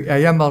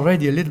 I am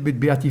already a little bit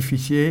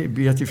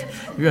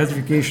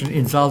beatification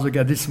in Salzburg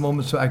at this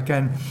moment, so I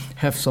can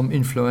have some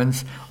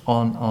influence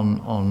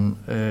on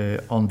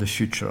the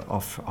future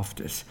of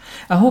this.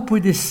 I hope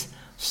with this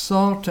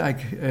sort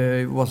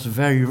was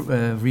very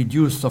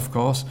reduced, of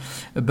course,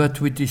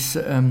 but with this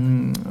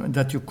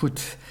that you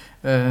could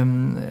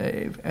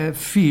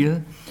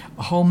feel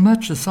how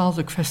much the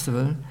Salzburg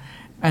Festival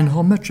and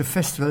how much a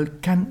festival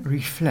can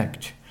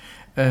reflect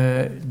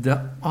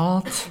the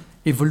art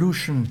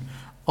evolution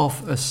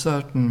of a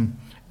certain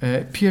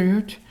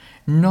period.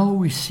 Now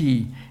we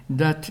see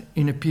that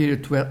in a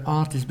period where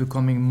art is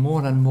becoming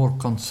more and more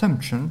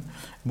consumption,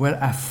 where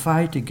I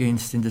fight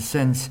against in the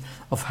sense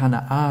of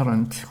Hannah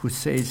Arendt, who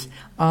says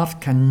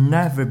art can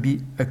never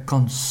be a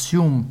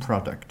consume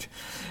product.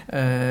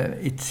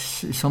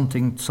 It's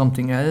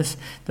something else,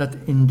 that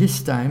in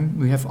this time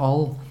we have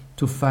all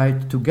to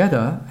fight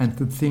together and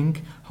to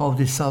think how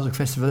this Salzburg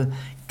Festival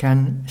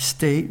can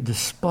stay the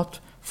spot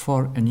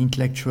for an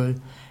intellectual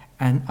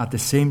and at the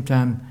same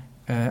time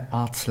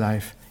arts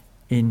life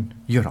in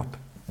Europe.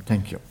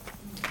 Thank you.